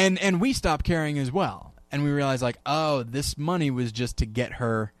we stop caring as well. And we realize, like, this money was just to get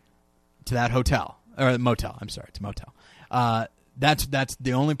her to that hotel or motel. I'm sorry, it's a motel. That's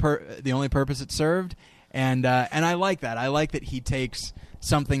the only purpose it served, and I like that. I like that he takes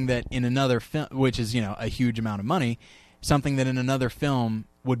something that in another film, which is a huge amount of money, something that in another film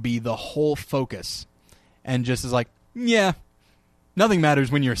would be the whole focus, and just is like, yeah, nothing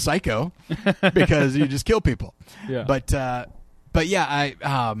matters when you're a psycho because you just kill people. Yeah. But But yeah,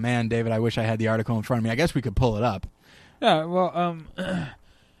 oh man, David, I wish I had the article in front of me. I guess we could pull it up. Yeah, well,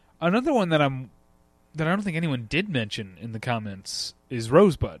 another one that I don't think anyone did mention in the comments is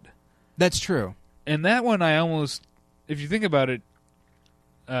Rosebud. That's true. And that one I almost, if you think about it,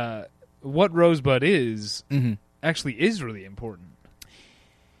 what Rosebud is actually is really important.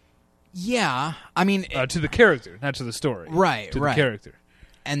 Yeah, I mean... to the character, not to the story. Right, to the character.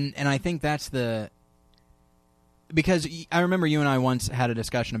 And I think that's the... Because I remember you and I once had a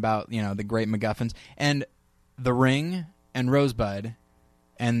discussion about, the great MacGuffins, and The Ring and Rosebud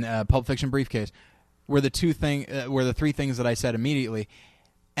and Pulp Fiction Briefcase were the three things that I said immediately.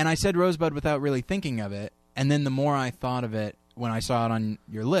 And I said Rosebud without really thinking of it, and then the more I thought of it when I saw it on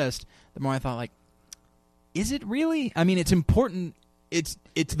your list, the more I thought, like, is it really? I mean, it's important. It's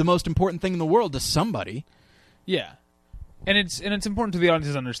the most important thing in the world to somebody. Yeah. And it's important to the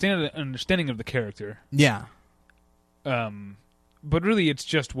audience's understanding of the character. Yeah. But really, it's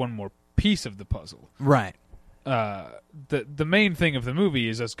just one more piece of the puzzle. Right. The main thing of the movie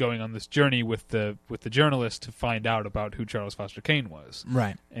is us going on this journey with the journalist to find out about who Charles Foster Kane was.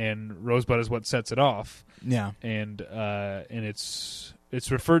 Right. And Rosebud is what sets it off. Yeah. And it's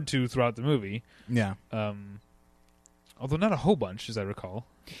referred to throughout the movie. Yeah. Although not a whole bunch, as I recall.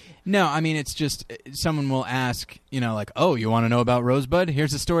 No, I mean, it's just someone will ask, like, oh, you want to know about Rosebud?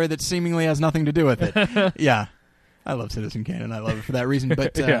 Here's a story that seemingly has nothing to do with it. Yeah. I love Citizen Kane, and I love it for that reason.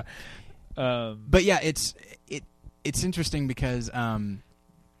 But yeah. But yeah, it's interesting because.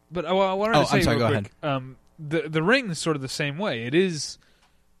 But I wanted to say, I'm sorry. Go quick, ahead. The Ring is sort of the same way. It is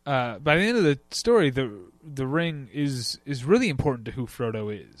by the end of the story, the Ring is really important to who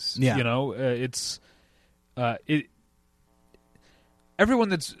Frodo is. Yeah. It's everyone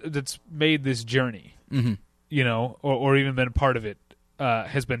that's made this journey, or even been a part of it,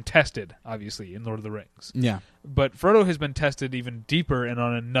 has been tested, obviously, in Lord of the Rings. Yeah. But Frodo has been tested even deeper and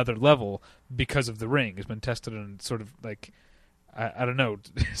on another level because of the Ring. Has been tested on sort of like, I don't know,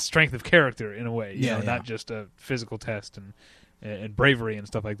 strength of character in a way. Not just a physical test and bravery and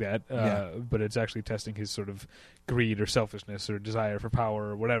stuff like that. But it's actually testing his sort of greed or selfishness or desire for power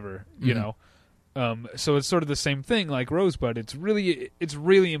or whatever, you know. So it's sort of the same thing like Rosebud. It's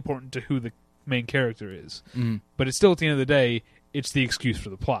really important to who the main character is. But it's still, at the end of the day, it's the excuse for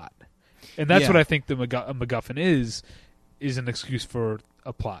the plot. And that's what I think a MacGuffin is an excuse for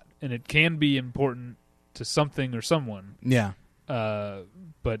a plot. And it can be important to something or someone. Yeah.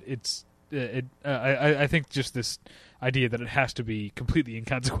 But it's I think just this idea that it has to be completely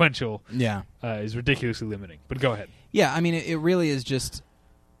inconsequential is ridiculously limiting. But go ahead. Yeah, I mean, it really is just...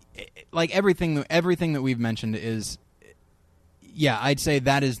 like everything that we've mentioned is, I'd say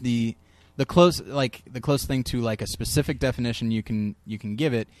that is the closest thing to like a specific definition you can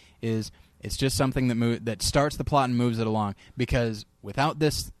give it is it's just something that starts the plot and moves it along, because without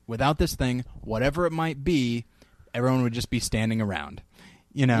this thing, whatever it might be, everyone would just be standing around,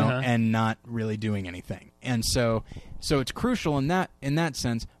 and not really doing anything. And so it's crucial in that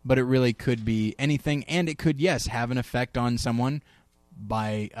sense, but it really could be anything, and it could have an effect on someone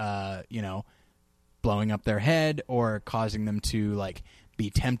by blowing up their head or causing them to like be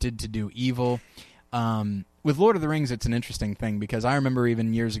tempted to do evil. With Lord of the Rings, it's an interesting thing, because I remember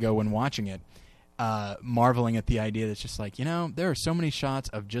even years ago when watching it, marveling at the idea that's just like, there are so many shots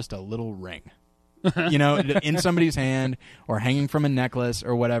of just a little ring, in somebody's hand or hanging from a necklace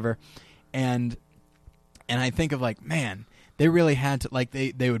or whatever, and I think of like, man, they really had to, like,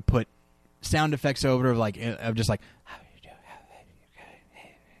 they would put sound effects over of just like.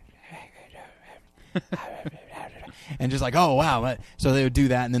 And just like, oh wow, so they would do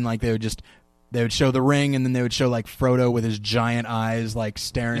that, and then like they would show the ring, and then they would show like Frodo with his giant eyes like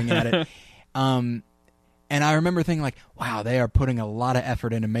staring at it. And I remember thinking like, wow, they are putting a lot of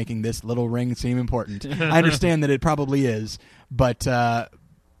effort into making this little ring seem important. I understand that it probably is, but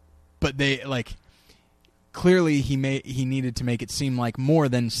they like clearly he needed to make it seem like more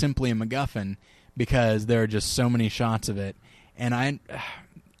than simply a MacGuffin, because there are just so many shots of it, and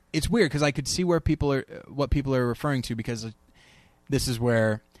it's weird because I could see what people are referring to, because this is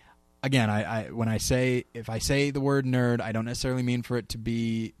where, again, if I say the word nerd, I don't necessarily mean for it to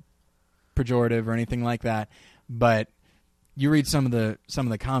be pejorative or anything like that, but you read some of the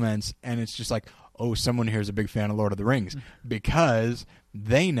comments and it's just like, oh, someone here is a big fan of Lord of the Rings, because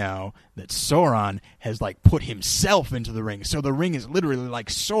they know that Sauron has like put himself into the ring, so the ring is literally like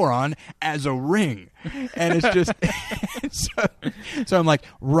Sauron as a ring, and it's just so I'm like,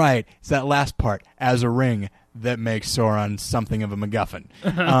 right, it's that last part, as a ring, that makes Sauron something of a MacGuffin.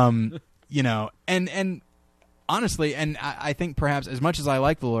 And honestly, and I think perhaps as much as I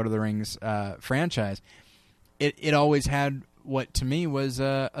like the Lord of the Rings franchise, it always had what to me was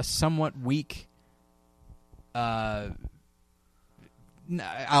a somewhat weak. I'll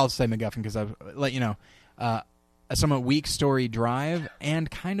say MacGuffin because I've let you know a somewhat weak story drive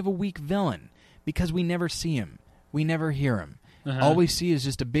and kind of a weak villain because we never see him, we never hear him. All we see is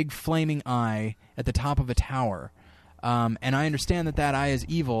just a big flaming eye at the top of a tower, and I understand that eye is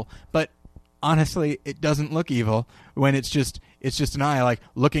evil, but honestly, it doesn't look evil when it's just an eye like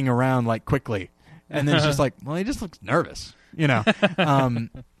looking around like quickly, and then it's just like, well, he just looks nervous, you know.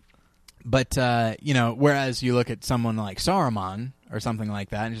 But you know, whereas you look at someone like Saruman or something like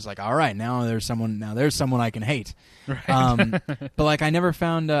that, and just like, all right, now there's someone I can hate. Right. But like, I never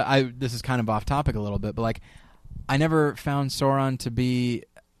found this is kind of off topic a little bit, but like, I never found Sauron to be.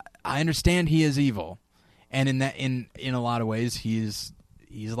 I understand he is evil, and in a lot of ways he's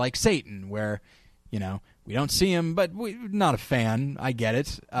like Satan, where, you know, we don't see him, but we're not a fan. I get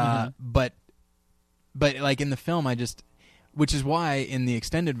it, but like in the film, which is why in the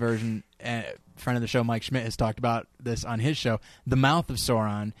extended version, friend of the show Mike Schmidt has talked about this on his show. The mouth of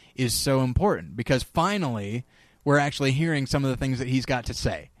Sauron is so important because finally we're actually hearing some of the things that he's got to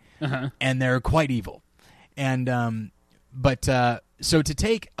say, and they're quite evil. And so to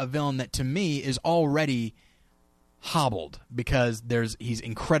take a villain that to me is already hobbled because he's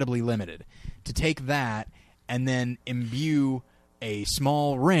incredibly limited, to take that and then imbue a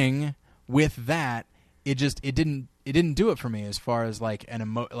small ring with that, it didn't do it for me as far as like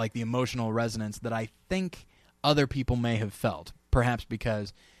like the emotional resonance that I think other people may have felt, perhaps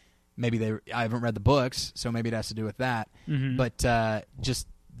because maybe I haven't read the books, so maybe it has to do with that. But just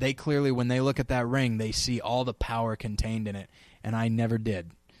they clearly, when they look at that ring, they see all the power contained in it, and I never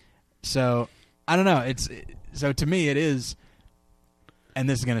did. So I don't know. So to me, it is, and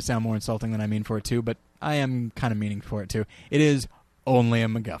this is going to sound more insulting than I mean for it too, but I am kind of meaning for it too. It is only a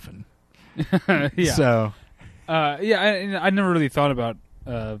MacGuffin. Yeah. So, I never really thought about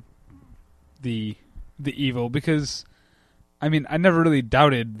the evil because, I mean, I never really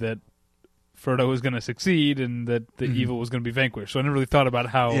doubted that Frodo was going to succeed and that the evil was going to be vanquished. So I never really thought about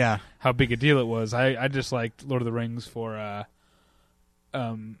how big a deal it was. I just liked Lord of the Rings for, I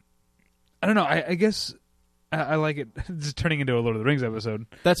don't know. I guess I like it. It's turning into a Lord of the Rings episode.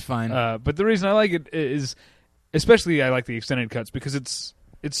 That's fine. But the reason I like it is, especially I like the extended cuts because it's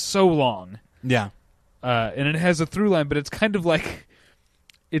so long. Yeah. And it has a through line, but it's kind of like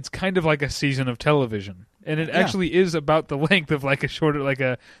a season of television, and it actually is about the length of like a shorter, like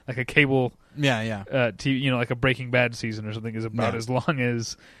a cable, TV, you know, like a Breaking Bad season or something is about as long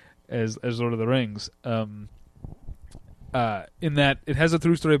as Lord of the Rings. In that it has a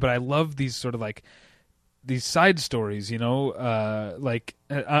through story, but I love these sort of like these side stories, you know, like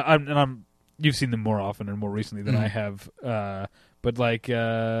you've seen them more often and more recently than I have, but like.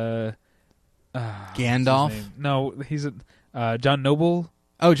 Gandalf? No, he's John Noble.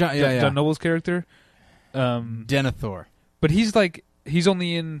 Oh, John Noble's character. Denethor. But he's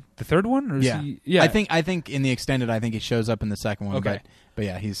only in the third one, or is he? Yeah. I think in the extended, I think he shows up in the second one. Okay. But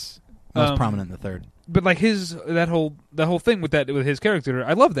yeah, he's most prominent in the third. But like that whole thing with his character,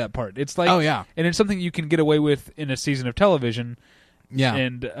 I love that part. It's like, and it's something you can get away with in a season of television. Yeah,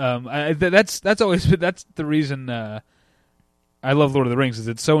 and that's the reason. I love Lord of the Rings is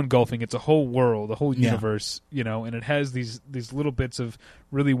it's so engulfing. It's a whole world, a whole universe, you know, and it has these little bits of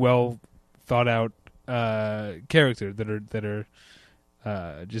really well thought out character that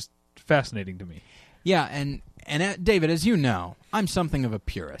are just fascinating to me. Yeah, and David, as you know, I'm something of a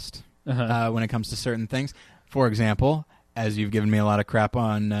purist when it comes to certain things. For example, as you've given me a lot of crap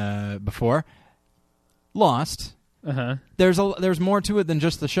on before, Lost. There's more to it than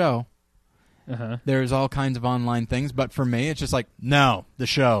just the show. There's all kinds of online things, but for me, it's just like, no, the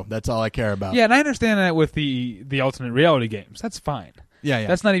show. That's all I care about. Yeah, and I understand that with the alternate reality games. That's fine. Yeah.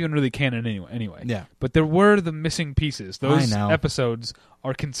 That's not even really canon anyway. Yeah. But there were the missing pieces. Those episodes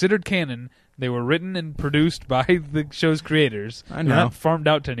are considered canon. They were written and produced by the show's creators. I know. They're not farmed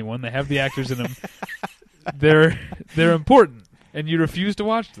out to anyone. They have the actors in them. They're important, and you refuse to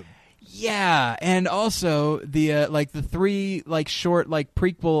watch them. Yeah, and also the the three short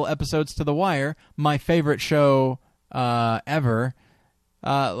prequel episodes to The Wire, my favorite show ever,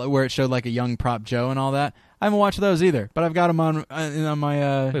 where it showed like a young prop Joe and all that. I haven't watched those either, but I've got them on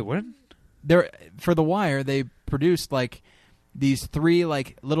my. Wait, what? For The Wire, they produced these three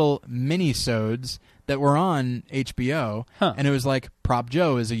little mini-sodes that were on HBO, and it was like prop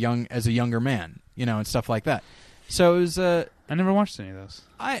Joe as a younger man, you know, and stuff like that. So it was. I never watched any of those.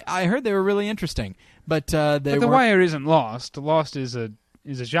 I heard they were really interesting, but The Wire isn't Lost. Lost is a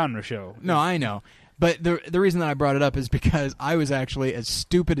genre show. No, I know. But the reason that I brought it up is because I was actually, as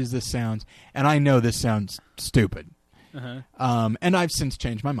stupid as this sounds, and I know this sounds stupid, And I've since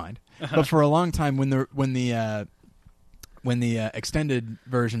changed my mind. But for a long time, when the extended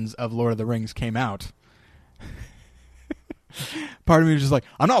versions of Lord of the Rings came out, part of me was just like,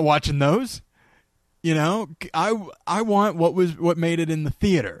 I'm not watching those. You know, I want what made it in the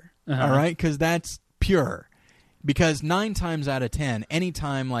theater. All right, because that's pure. Because 9 times out of 10,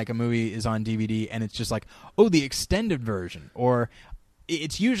 anytime like a movie is on DVD and it's just like, oh, the extended version, or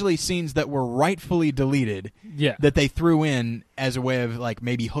it's usually scenes that were rightfully deleted that they threw in as a way of like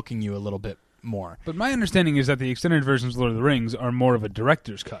maybe hooking you a little bit more. But my understanding is that the extended versions of Lord of the Rings are more of a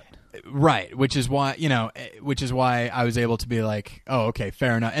director's cut. Right, which is why I was able to be like, oh, okay,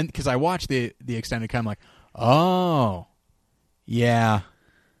 fair enough. And because I watched the extended cut, I'm like, oh, yeah.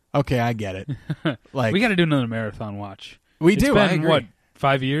 Okay, I get it. Like, we got to do another marathon watch. It's been, I agree. What,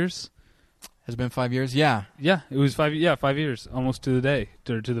 5 years? Has it been 5 years? Yeah. Yeah, it was 5 years, almost to the day,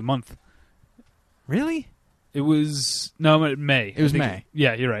 to the month. Really? It was May. It was May.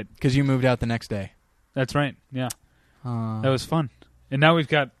 Yeah, you're right. Because you moved out the next day. That's right. Yeah. That was fun. And now we've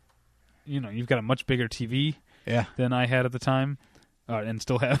got, you've got a much bigger TV than I had at the time. And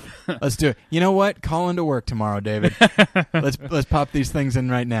still have. Let's do it. You know what? Call into work tomorrow, David. Let's pop these things in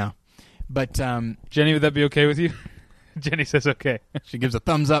right now. But Jenny, would that be okay with you? Jenny says okay. She gives a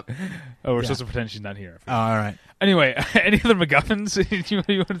thumbs up. Oh, we're supposed to pretend she's not here. Oh, all right. Anyway, any other MacGuffins you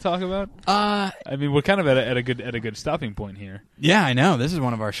want to talk about? I mean, we're kind of at a good stopping point here. Yeah, I know. This is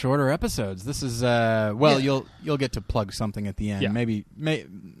one of our shorter episodes. This is you'll get to plug something at the end. Yeah. Maybe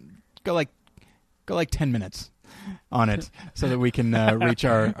go like 10 minutes on it so that we can reach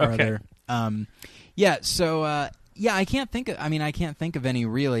our other. I can't think of any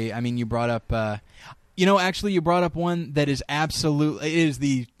really. I mean, you brought up. You brought up one that is absolutely it's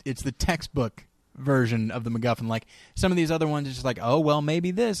the textbook version of the MacGuffin. Like some of these other ones, it's just like, oh well,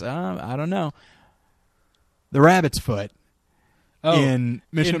 maybe this. I don't know. The rabbit's foot in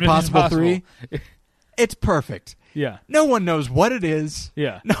Mission Impossible 3. It's perfect. Yeah. No one knows what it is.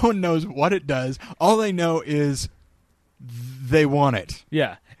 Yeah. No one knows what it does. All they know is they want it.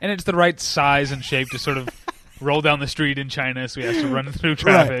 Yeah. And it's the right size and shape to sort of roll down the street in China, so he has to run through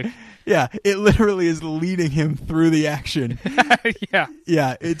traffic. Right. Yeah, it literally is leading him through the action. Yeah.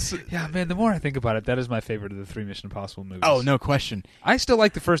 Yeah, man, the more I think about it, that is my favorite of the 3 Mission Impossible movies. Oh, no question. I still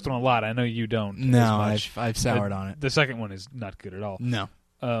like the first one a lot. I know you don't. No, as much. I've soured on it. The second one is not good at all. No.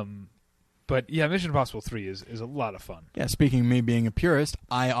 But yeah, Mission Impossible 3 is a lot of fun. Yeah, speaking of me being a purist,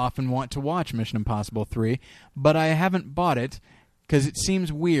 I often want to watch Mission Impossible 3, but I haven't bought it because it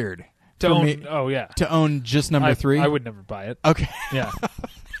seems weird to for own. Me to own just number 3. I would never buy it. Okay. Yeah.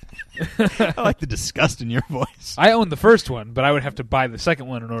 I like the disgust in your voice. I own the first one, but I would have to buy the second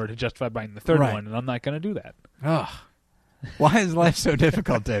one in order to justify buying the third one, and I'm not going to do that. Ugh. Why is life so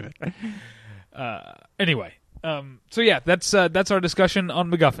difficult, David? Anyway, so yeah, that's our discussion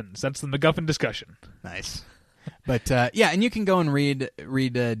on MacGuffins. That's the MacGuffin discussion. Nice. But and you can go and read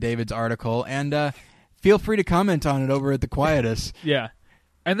David's article, and feel free to comment on it over at the Quietus. Yeah,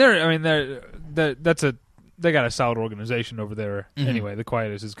 and they got a solid organization over there. Mm-hmm. Anyway, the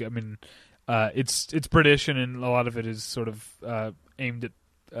Quietus is good. I mean, it's British, and a lot of it is sort of aimed at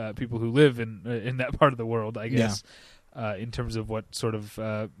people who live in that part of the world, I guess. Yeah. In terms of what sort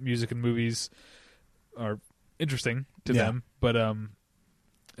of music and movies are interesting to them, but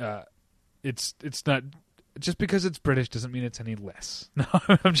it's not just because it's British doesn't mean it's any less. No,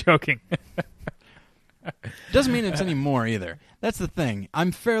 I'm joking. Doesn't mean it's any more either. That's the thing.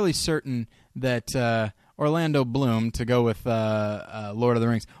 I'm fairly certain that Orlando Bloom, to go with Lord of the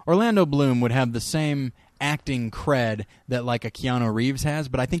Rings, Orlando Bloom would have the same acting cred that like a Keanu Reeves has,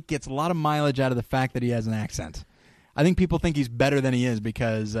 but I think gets a lot of mileage out of the fact that he has an accent. I think people think he's better than he is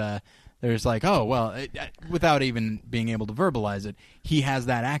because there's like, oh, well, without even being able to verbalize it, he has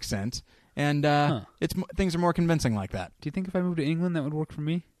that accent, and things are more convincing like that. Do you think if I moved to England that would work for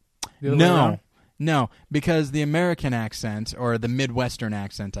me? No, because the American accent, or the Midwestern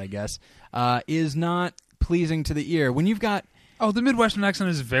accent, I guess, is not pleasing to the ear. When you've got... Oh, the Midwestern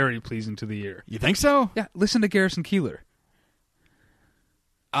accent is very pleasing to the ear. You think so? Yeah, listen to Garrison Keillor.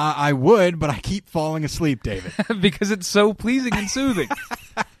 I would, but I keep falling asleep, David. Because it's so pleasing and soothing.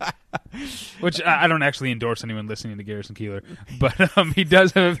 Which I don't actually endorse anyone listening to Garrison Keillor, but he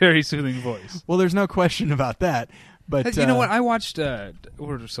does have a very soothing voice. Well, there's no question about that. But you know what? I watched.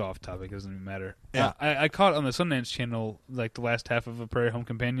 We're so off topic. It doesn't even matter. Yeah. I caught on the Sundance Channel like the last half of A Prairie Home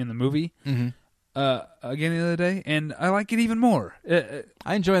Companion, the movie, again the other day, and I like it even more.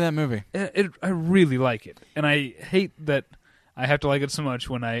 I enjoy that movie. I really like it, and I hate that I have to like it so much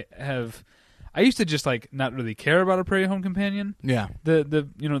when I have. I used to just like not really care about A Prairie Home Companion. Yeah.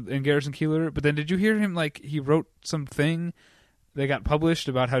 And Garrison Keillor. But then did you hear him he wrote something that got published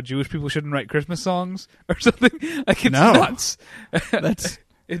about how Jewish people shouldn't write Christmas songs or something? Like it's nuts. That's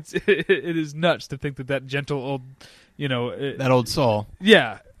it is nuts to think that gentle old, that old soul.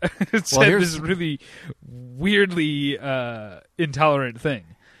 Yeah. Said here's this really weirdly intolerant thing.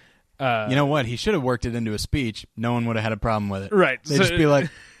 You know what? He should have worked it into a speech. No one would have had a problem with it. Right. They'd just be like,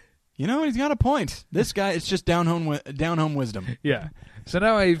 he's got a point. This guy, it's just down home wisdom. Yeah. So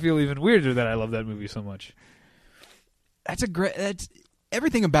now I feel even weirder that I love that movie so much. That's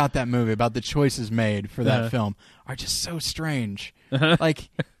everything about that movie, about the choices made for that film, are just so strange. Like,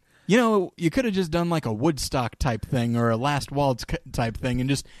 you could have just done like a Woodstock type thing or a Last Waltz type thing and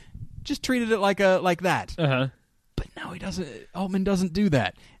just treated it like that. But no, he doesn't. Altman doesn't do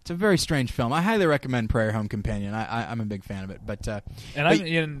that. It's a very strange film. I highly recommend Prairie Home Companion. I'm a big fan of it. But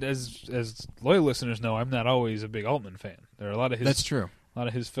and as loyal listeners know, I'm not always a big Altman fan. There are a lot of his. That's true. A lot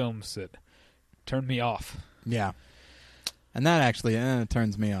of his films that turn me off. Yeah. And that actually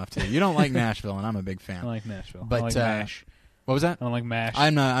turns me off too. You don't like Nashville, and I'm a big fan. I like Nashville. But I like MASH. What was that? I don't like MASH.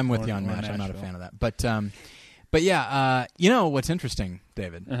 I'm with you on MASH. I'm not a fan of that. But yeah, what's interesting,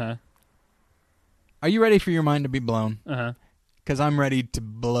 David? Are you ready for your mind to be blown? Because I'm ready to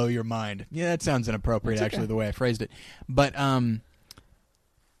blow your mind. Yeah, that sounds inappropriate, actually, the way I phrased it. But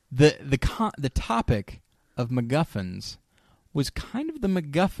the topic of MacGuffins was kind of the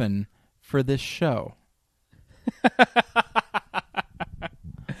MacGuffin for this show.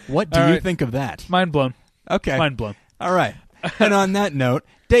 What do you think of that? Mind blown. Okay. Mind blown. All right. And on that note,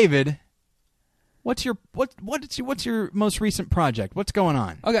 David, what's your most recent project? What's going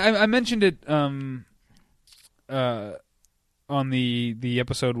on? Okay, I mentioned it on the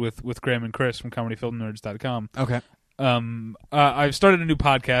episode with Graham and Chris from ComedyFilmNerds.com. Okay. I've started a new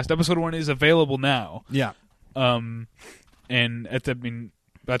podcast. Episode 1 is available now. Yeah. And by the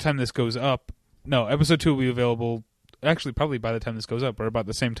time this goes up, no, episode 2 will be available. Actually, probably by the time this goes up, or about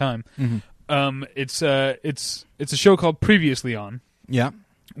the same time. Mm-hmm. It's a show called Previously On. Yeah.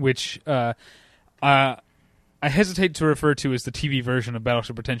 Which I hesitate to refer to as the TV version of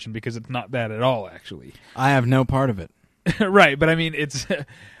Battleship Pretension because it's not that at all. Actually, I have no part of it. Right, but I mean, it's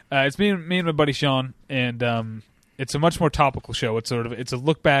me and my buddy Sean, and it's a much more topical show. It's a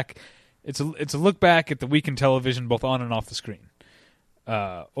look back. It's a look back at the week in television, both on and off the screen.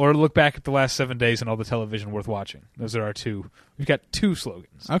 Or look back at the last 7 days and all the television worth watching. Those are our two. We've got 2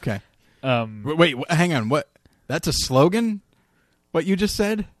 slogans. Okay. Wait, hang on. What? That's a slogan? What you just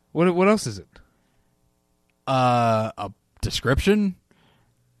said? What else is it? A description?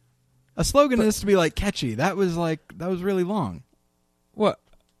 A slogan is to be like catchy. That was really long. What?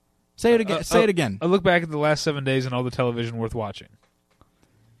 Say it again. Say it again. I look back at the last 7 days and all the television worth watching.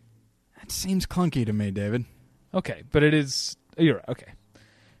 That seems clunky to me, David. Okay, but it is. You're right. Okay.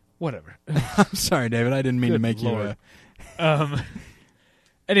 Whatever. I'm sorry, David. I didn't mean to make Lord. You.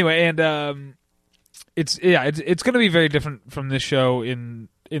 Anyway, and it's going to be very different from this show in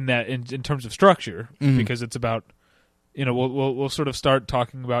terms of structure, because it's about, we'll sort of start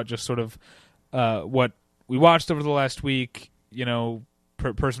talking about just sort of what we watched over the last week,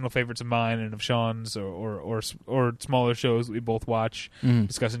 personal favorites of mine and of Sean's, or smaller shows that we both watch,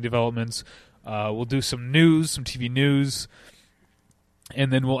 discussing developments. We'll do some news, some TV news.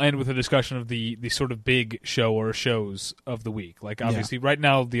 And then we'll end with a discussion of the sort of big show or shows of the week. Like, obviously, right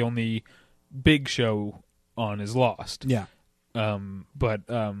now, the only big show on is Lost. Yeah. But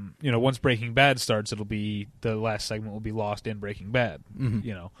once Breaking Bad starts, it'll be the last segment will be Lost and Breaking Bad.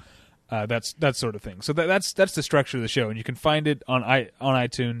 That sort of thing. So that's the structure of the show, and you can find it on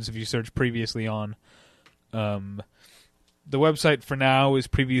iTunes if you search Previously On. The website for now is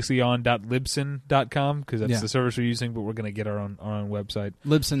previouslyon.libsyn.com because that's the service we're using, but we're going to get our own website.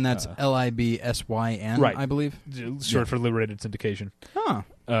 Libsyn, that's Libsyn, right. I believe. Short for Liberated Syndication. Huh.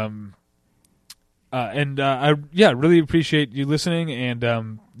 I really appreciate you listening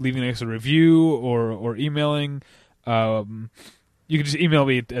and leaving us a review or emailing. You can just email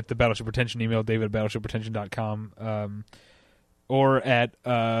me at the Battleship Pretension email, david@battleshippretension.com, or at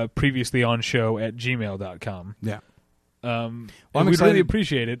previouslyonshow@gmail.com. Yeah. We'd really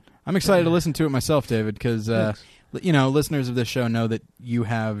appreciate it. I'm excited to listen to it myself, David, because listeners of this show know that you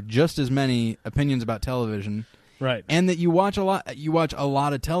have just as many opinions about television, right? And that you watch a lot. You watch a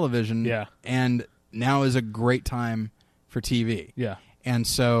lot of television, yeah. And now is a great time for TV, yeah. And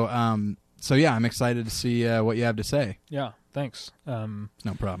so, I'm excited to see what you have to say. Yeah, thanks. No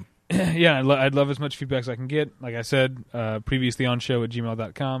problem. Yeah, I'd love as much feedback as I can get. Like I said,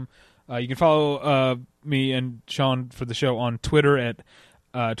 previouslyonshow@gmail.com. You can follow me and Sean for the show on Twitter at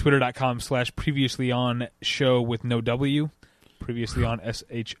Twitter.com/previously on show with no W. Previously on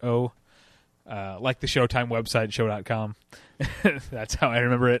SHO. Like the Showtime website, show.com. That's how I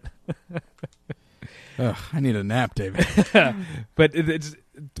remember it. Ugh, I need a nap, David. But it's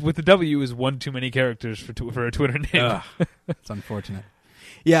with the W is one too many characters for a Twitter name. It's unfortunate.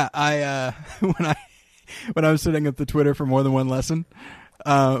 Yeah, I when I was setting up the Twitter for More Than One Lesson,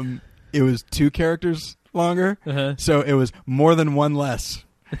 it was 2 characters longer, so it was More Than One Less,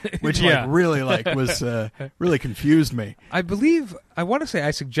 which really really confused me. I want to say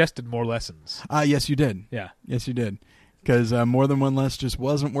I suggested more lessons. Yes, you did. Yeah, yes, you did. Because More Than One Less just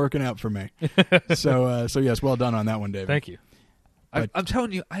wasn't working out for me. So yes, well done on that one, David. Thank you. I'm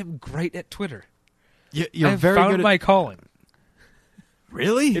telling you, I'm great at Twitter. You're I've very found good at my calling.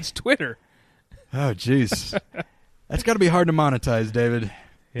 Really? It's Twitter. Oh, jeez. That's got to be hard to monetize, David.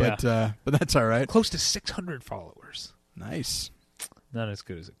 Yeah. But that's all right. Close to 600 followers. Nice. Not as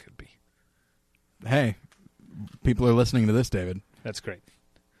good as it could be. Hey, people are listening to this, David. That's great.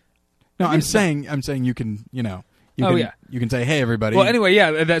 No, I'm saying you can, you can say, hey, everybody. Well, anyway,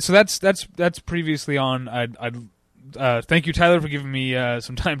 yeah. So that's previously on. Thank you, Tyler, for giving me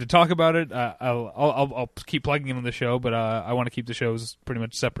some time to talk about it. I'll keep plugging in on the show, but I want to keep the shows pretty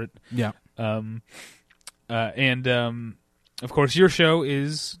much separate. Yeah. And of course, your show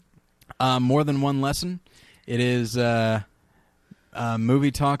is More Than One Lesson. It is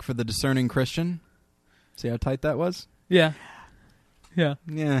movie talk for the discerning Christian. See how tight that was? Yeah. Yeah.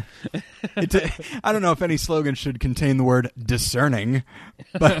 Yeah. I don't know if any slogan should contain the word discerning,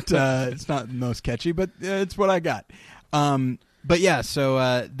 but it's not the most catchy, but it's what I got. But yeah,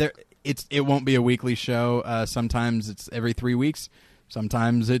 so it won't be a weekly show. Sometimes it's every 3 weeks.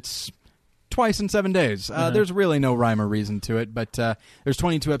 Sometimes it's twice in 7 days. There's really no rhyme or reason to it, but there's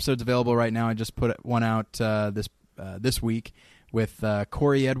 22 episodes available right now. I just put one out this week with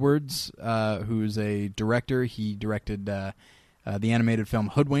Corey Edwards, who's a director. He directed the animated film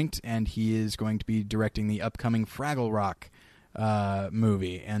Hoodwinked, and he is going to be directing the upcoming Fraggle Rock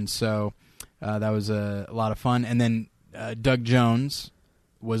movie. And so that was a lot of fun. And then Doug Jones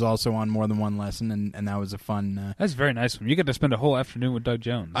was also on More Than One Lesson, and that was a fun... That's very nice of him. You get to spend a whole afternoon with Doug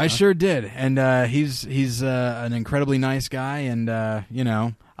Jones. I sure did. And he's an incredibly nice guy, and,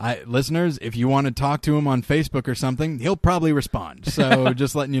 listeners, if you want to talk to him on Facebook or something, he'll probably respond. So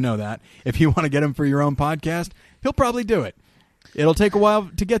just letting you know that. If you want to get him for your own podcast, he'll probably do it. It'll take a while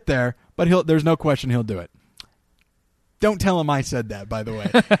to get there, but there's no question he'll do it. Don't tell him I said that, by the way.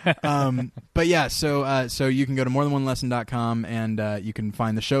 But yeah, so you can go to morethanonelesson.com, and you can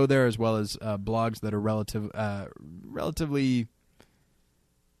find the show there, as well as blogs that are relatively...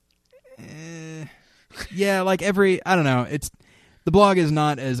 like I don't know, the blog is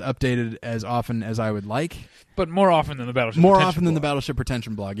not as updated as often as I would like. But more often than the Battleship Pretension More often than blog. the Battleship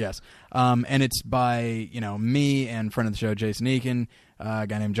Pretension blog, yes. And it's by, me and friend of the show, Jason Eakin, a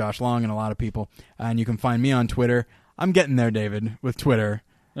guy named Josh Long, and a lot of people. And you can find me on Twitter. I'm getting there, David, with Twitter.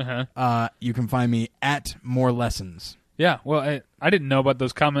 You can find me at More Lessons. Yeah, well, I didn't know about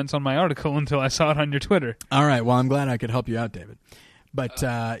those comments on my article until I saw it on your Twitter. All right, well, I'm glad I could help you out, David. But,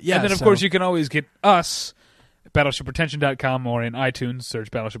 yeah. And then, of course, you can always get us at BattleshipPretension.com or in iTunes.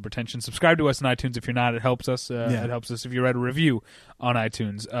 Search Battleship Pretension. Subscribe to us in iTunes if you're not. It helps us. It helps us if you write a review on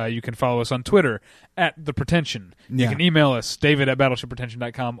iTunes. You can follow us on Twitter at The Pretension. Yeah. You can email us, David at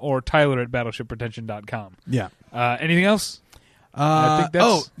BattleshipPretension.com or Tyler at BattleshipPretension.com. Yeah. Anything else? I think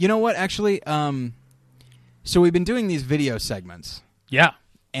that's... you know what? Actually, so we've been doing these video segments. Yeah.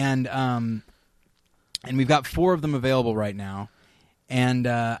 And we've got 4 of them available right now. And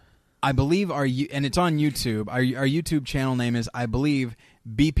I believe and it's on YouTube. Our YouTube channel name is, I believe,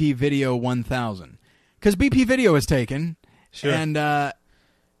 BP Video 1000. Because BP Video is taken. Sure. And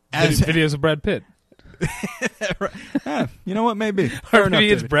videos of Brad Pitt. You know what? Maybe. Or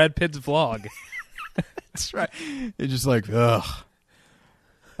maybe it's Brad Pitt's vlog. That's right. It's just like, ugh.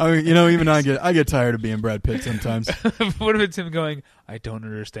 I mean, even I get tired of being Brad Pitt sometimes. What if it's him going, I don't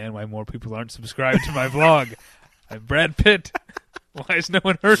understand why more people aren't subscribed to my vlog. I'm Brad Pitt. Why has no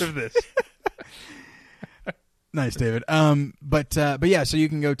one heard of this? Nice, David. But yeah, so you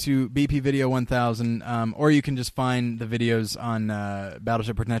can go to BP Video 1000, or you can just find the videos on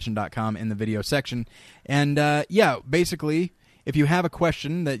BattleshipPretension.com in the video section. And yeah, basically, if you have a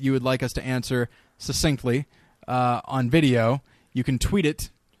question that you would like us to answer succinctly on video, you can tweet it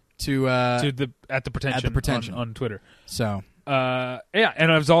to the Pretension on Twitter. So. Yeah,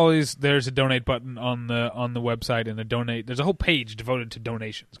 and as always, there's a donate button on the website, and there's a whole page devoted to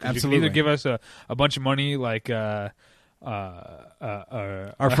donations. Absolutely. You can either give us a bunch of money, like our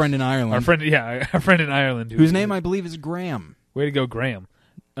friend in Ireland. Our friend in Ireland, whose name I believe is Graham. Way to go, Graham!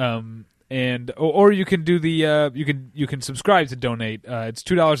 And or you can do the you can subscribe to donate. It's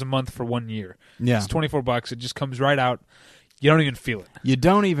 $2 a month for 1 year. Yeah, it's $24. It just comes right out. You don't even feel it. You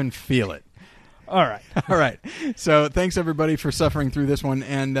don't even feel it. All right. All right. So thanks everybody for suffering through this one.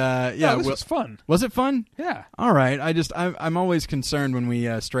 And this was fun. Was it fun? Yeah. All right. I'm always concerned when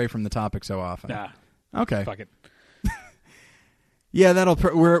we stray from the topic so often. Nah. Okay. Fuck it. Yeah,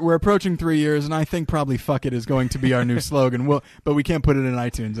 we're approaching 3 years, and I think probably "fuck it" is going to be our new slogan. But we can't put it in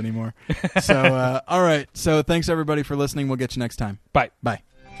iTunes anymore. So all right. So thanks everybody for listening. We'll get you next time. Bye. Bye.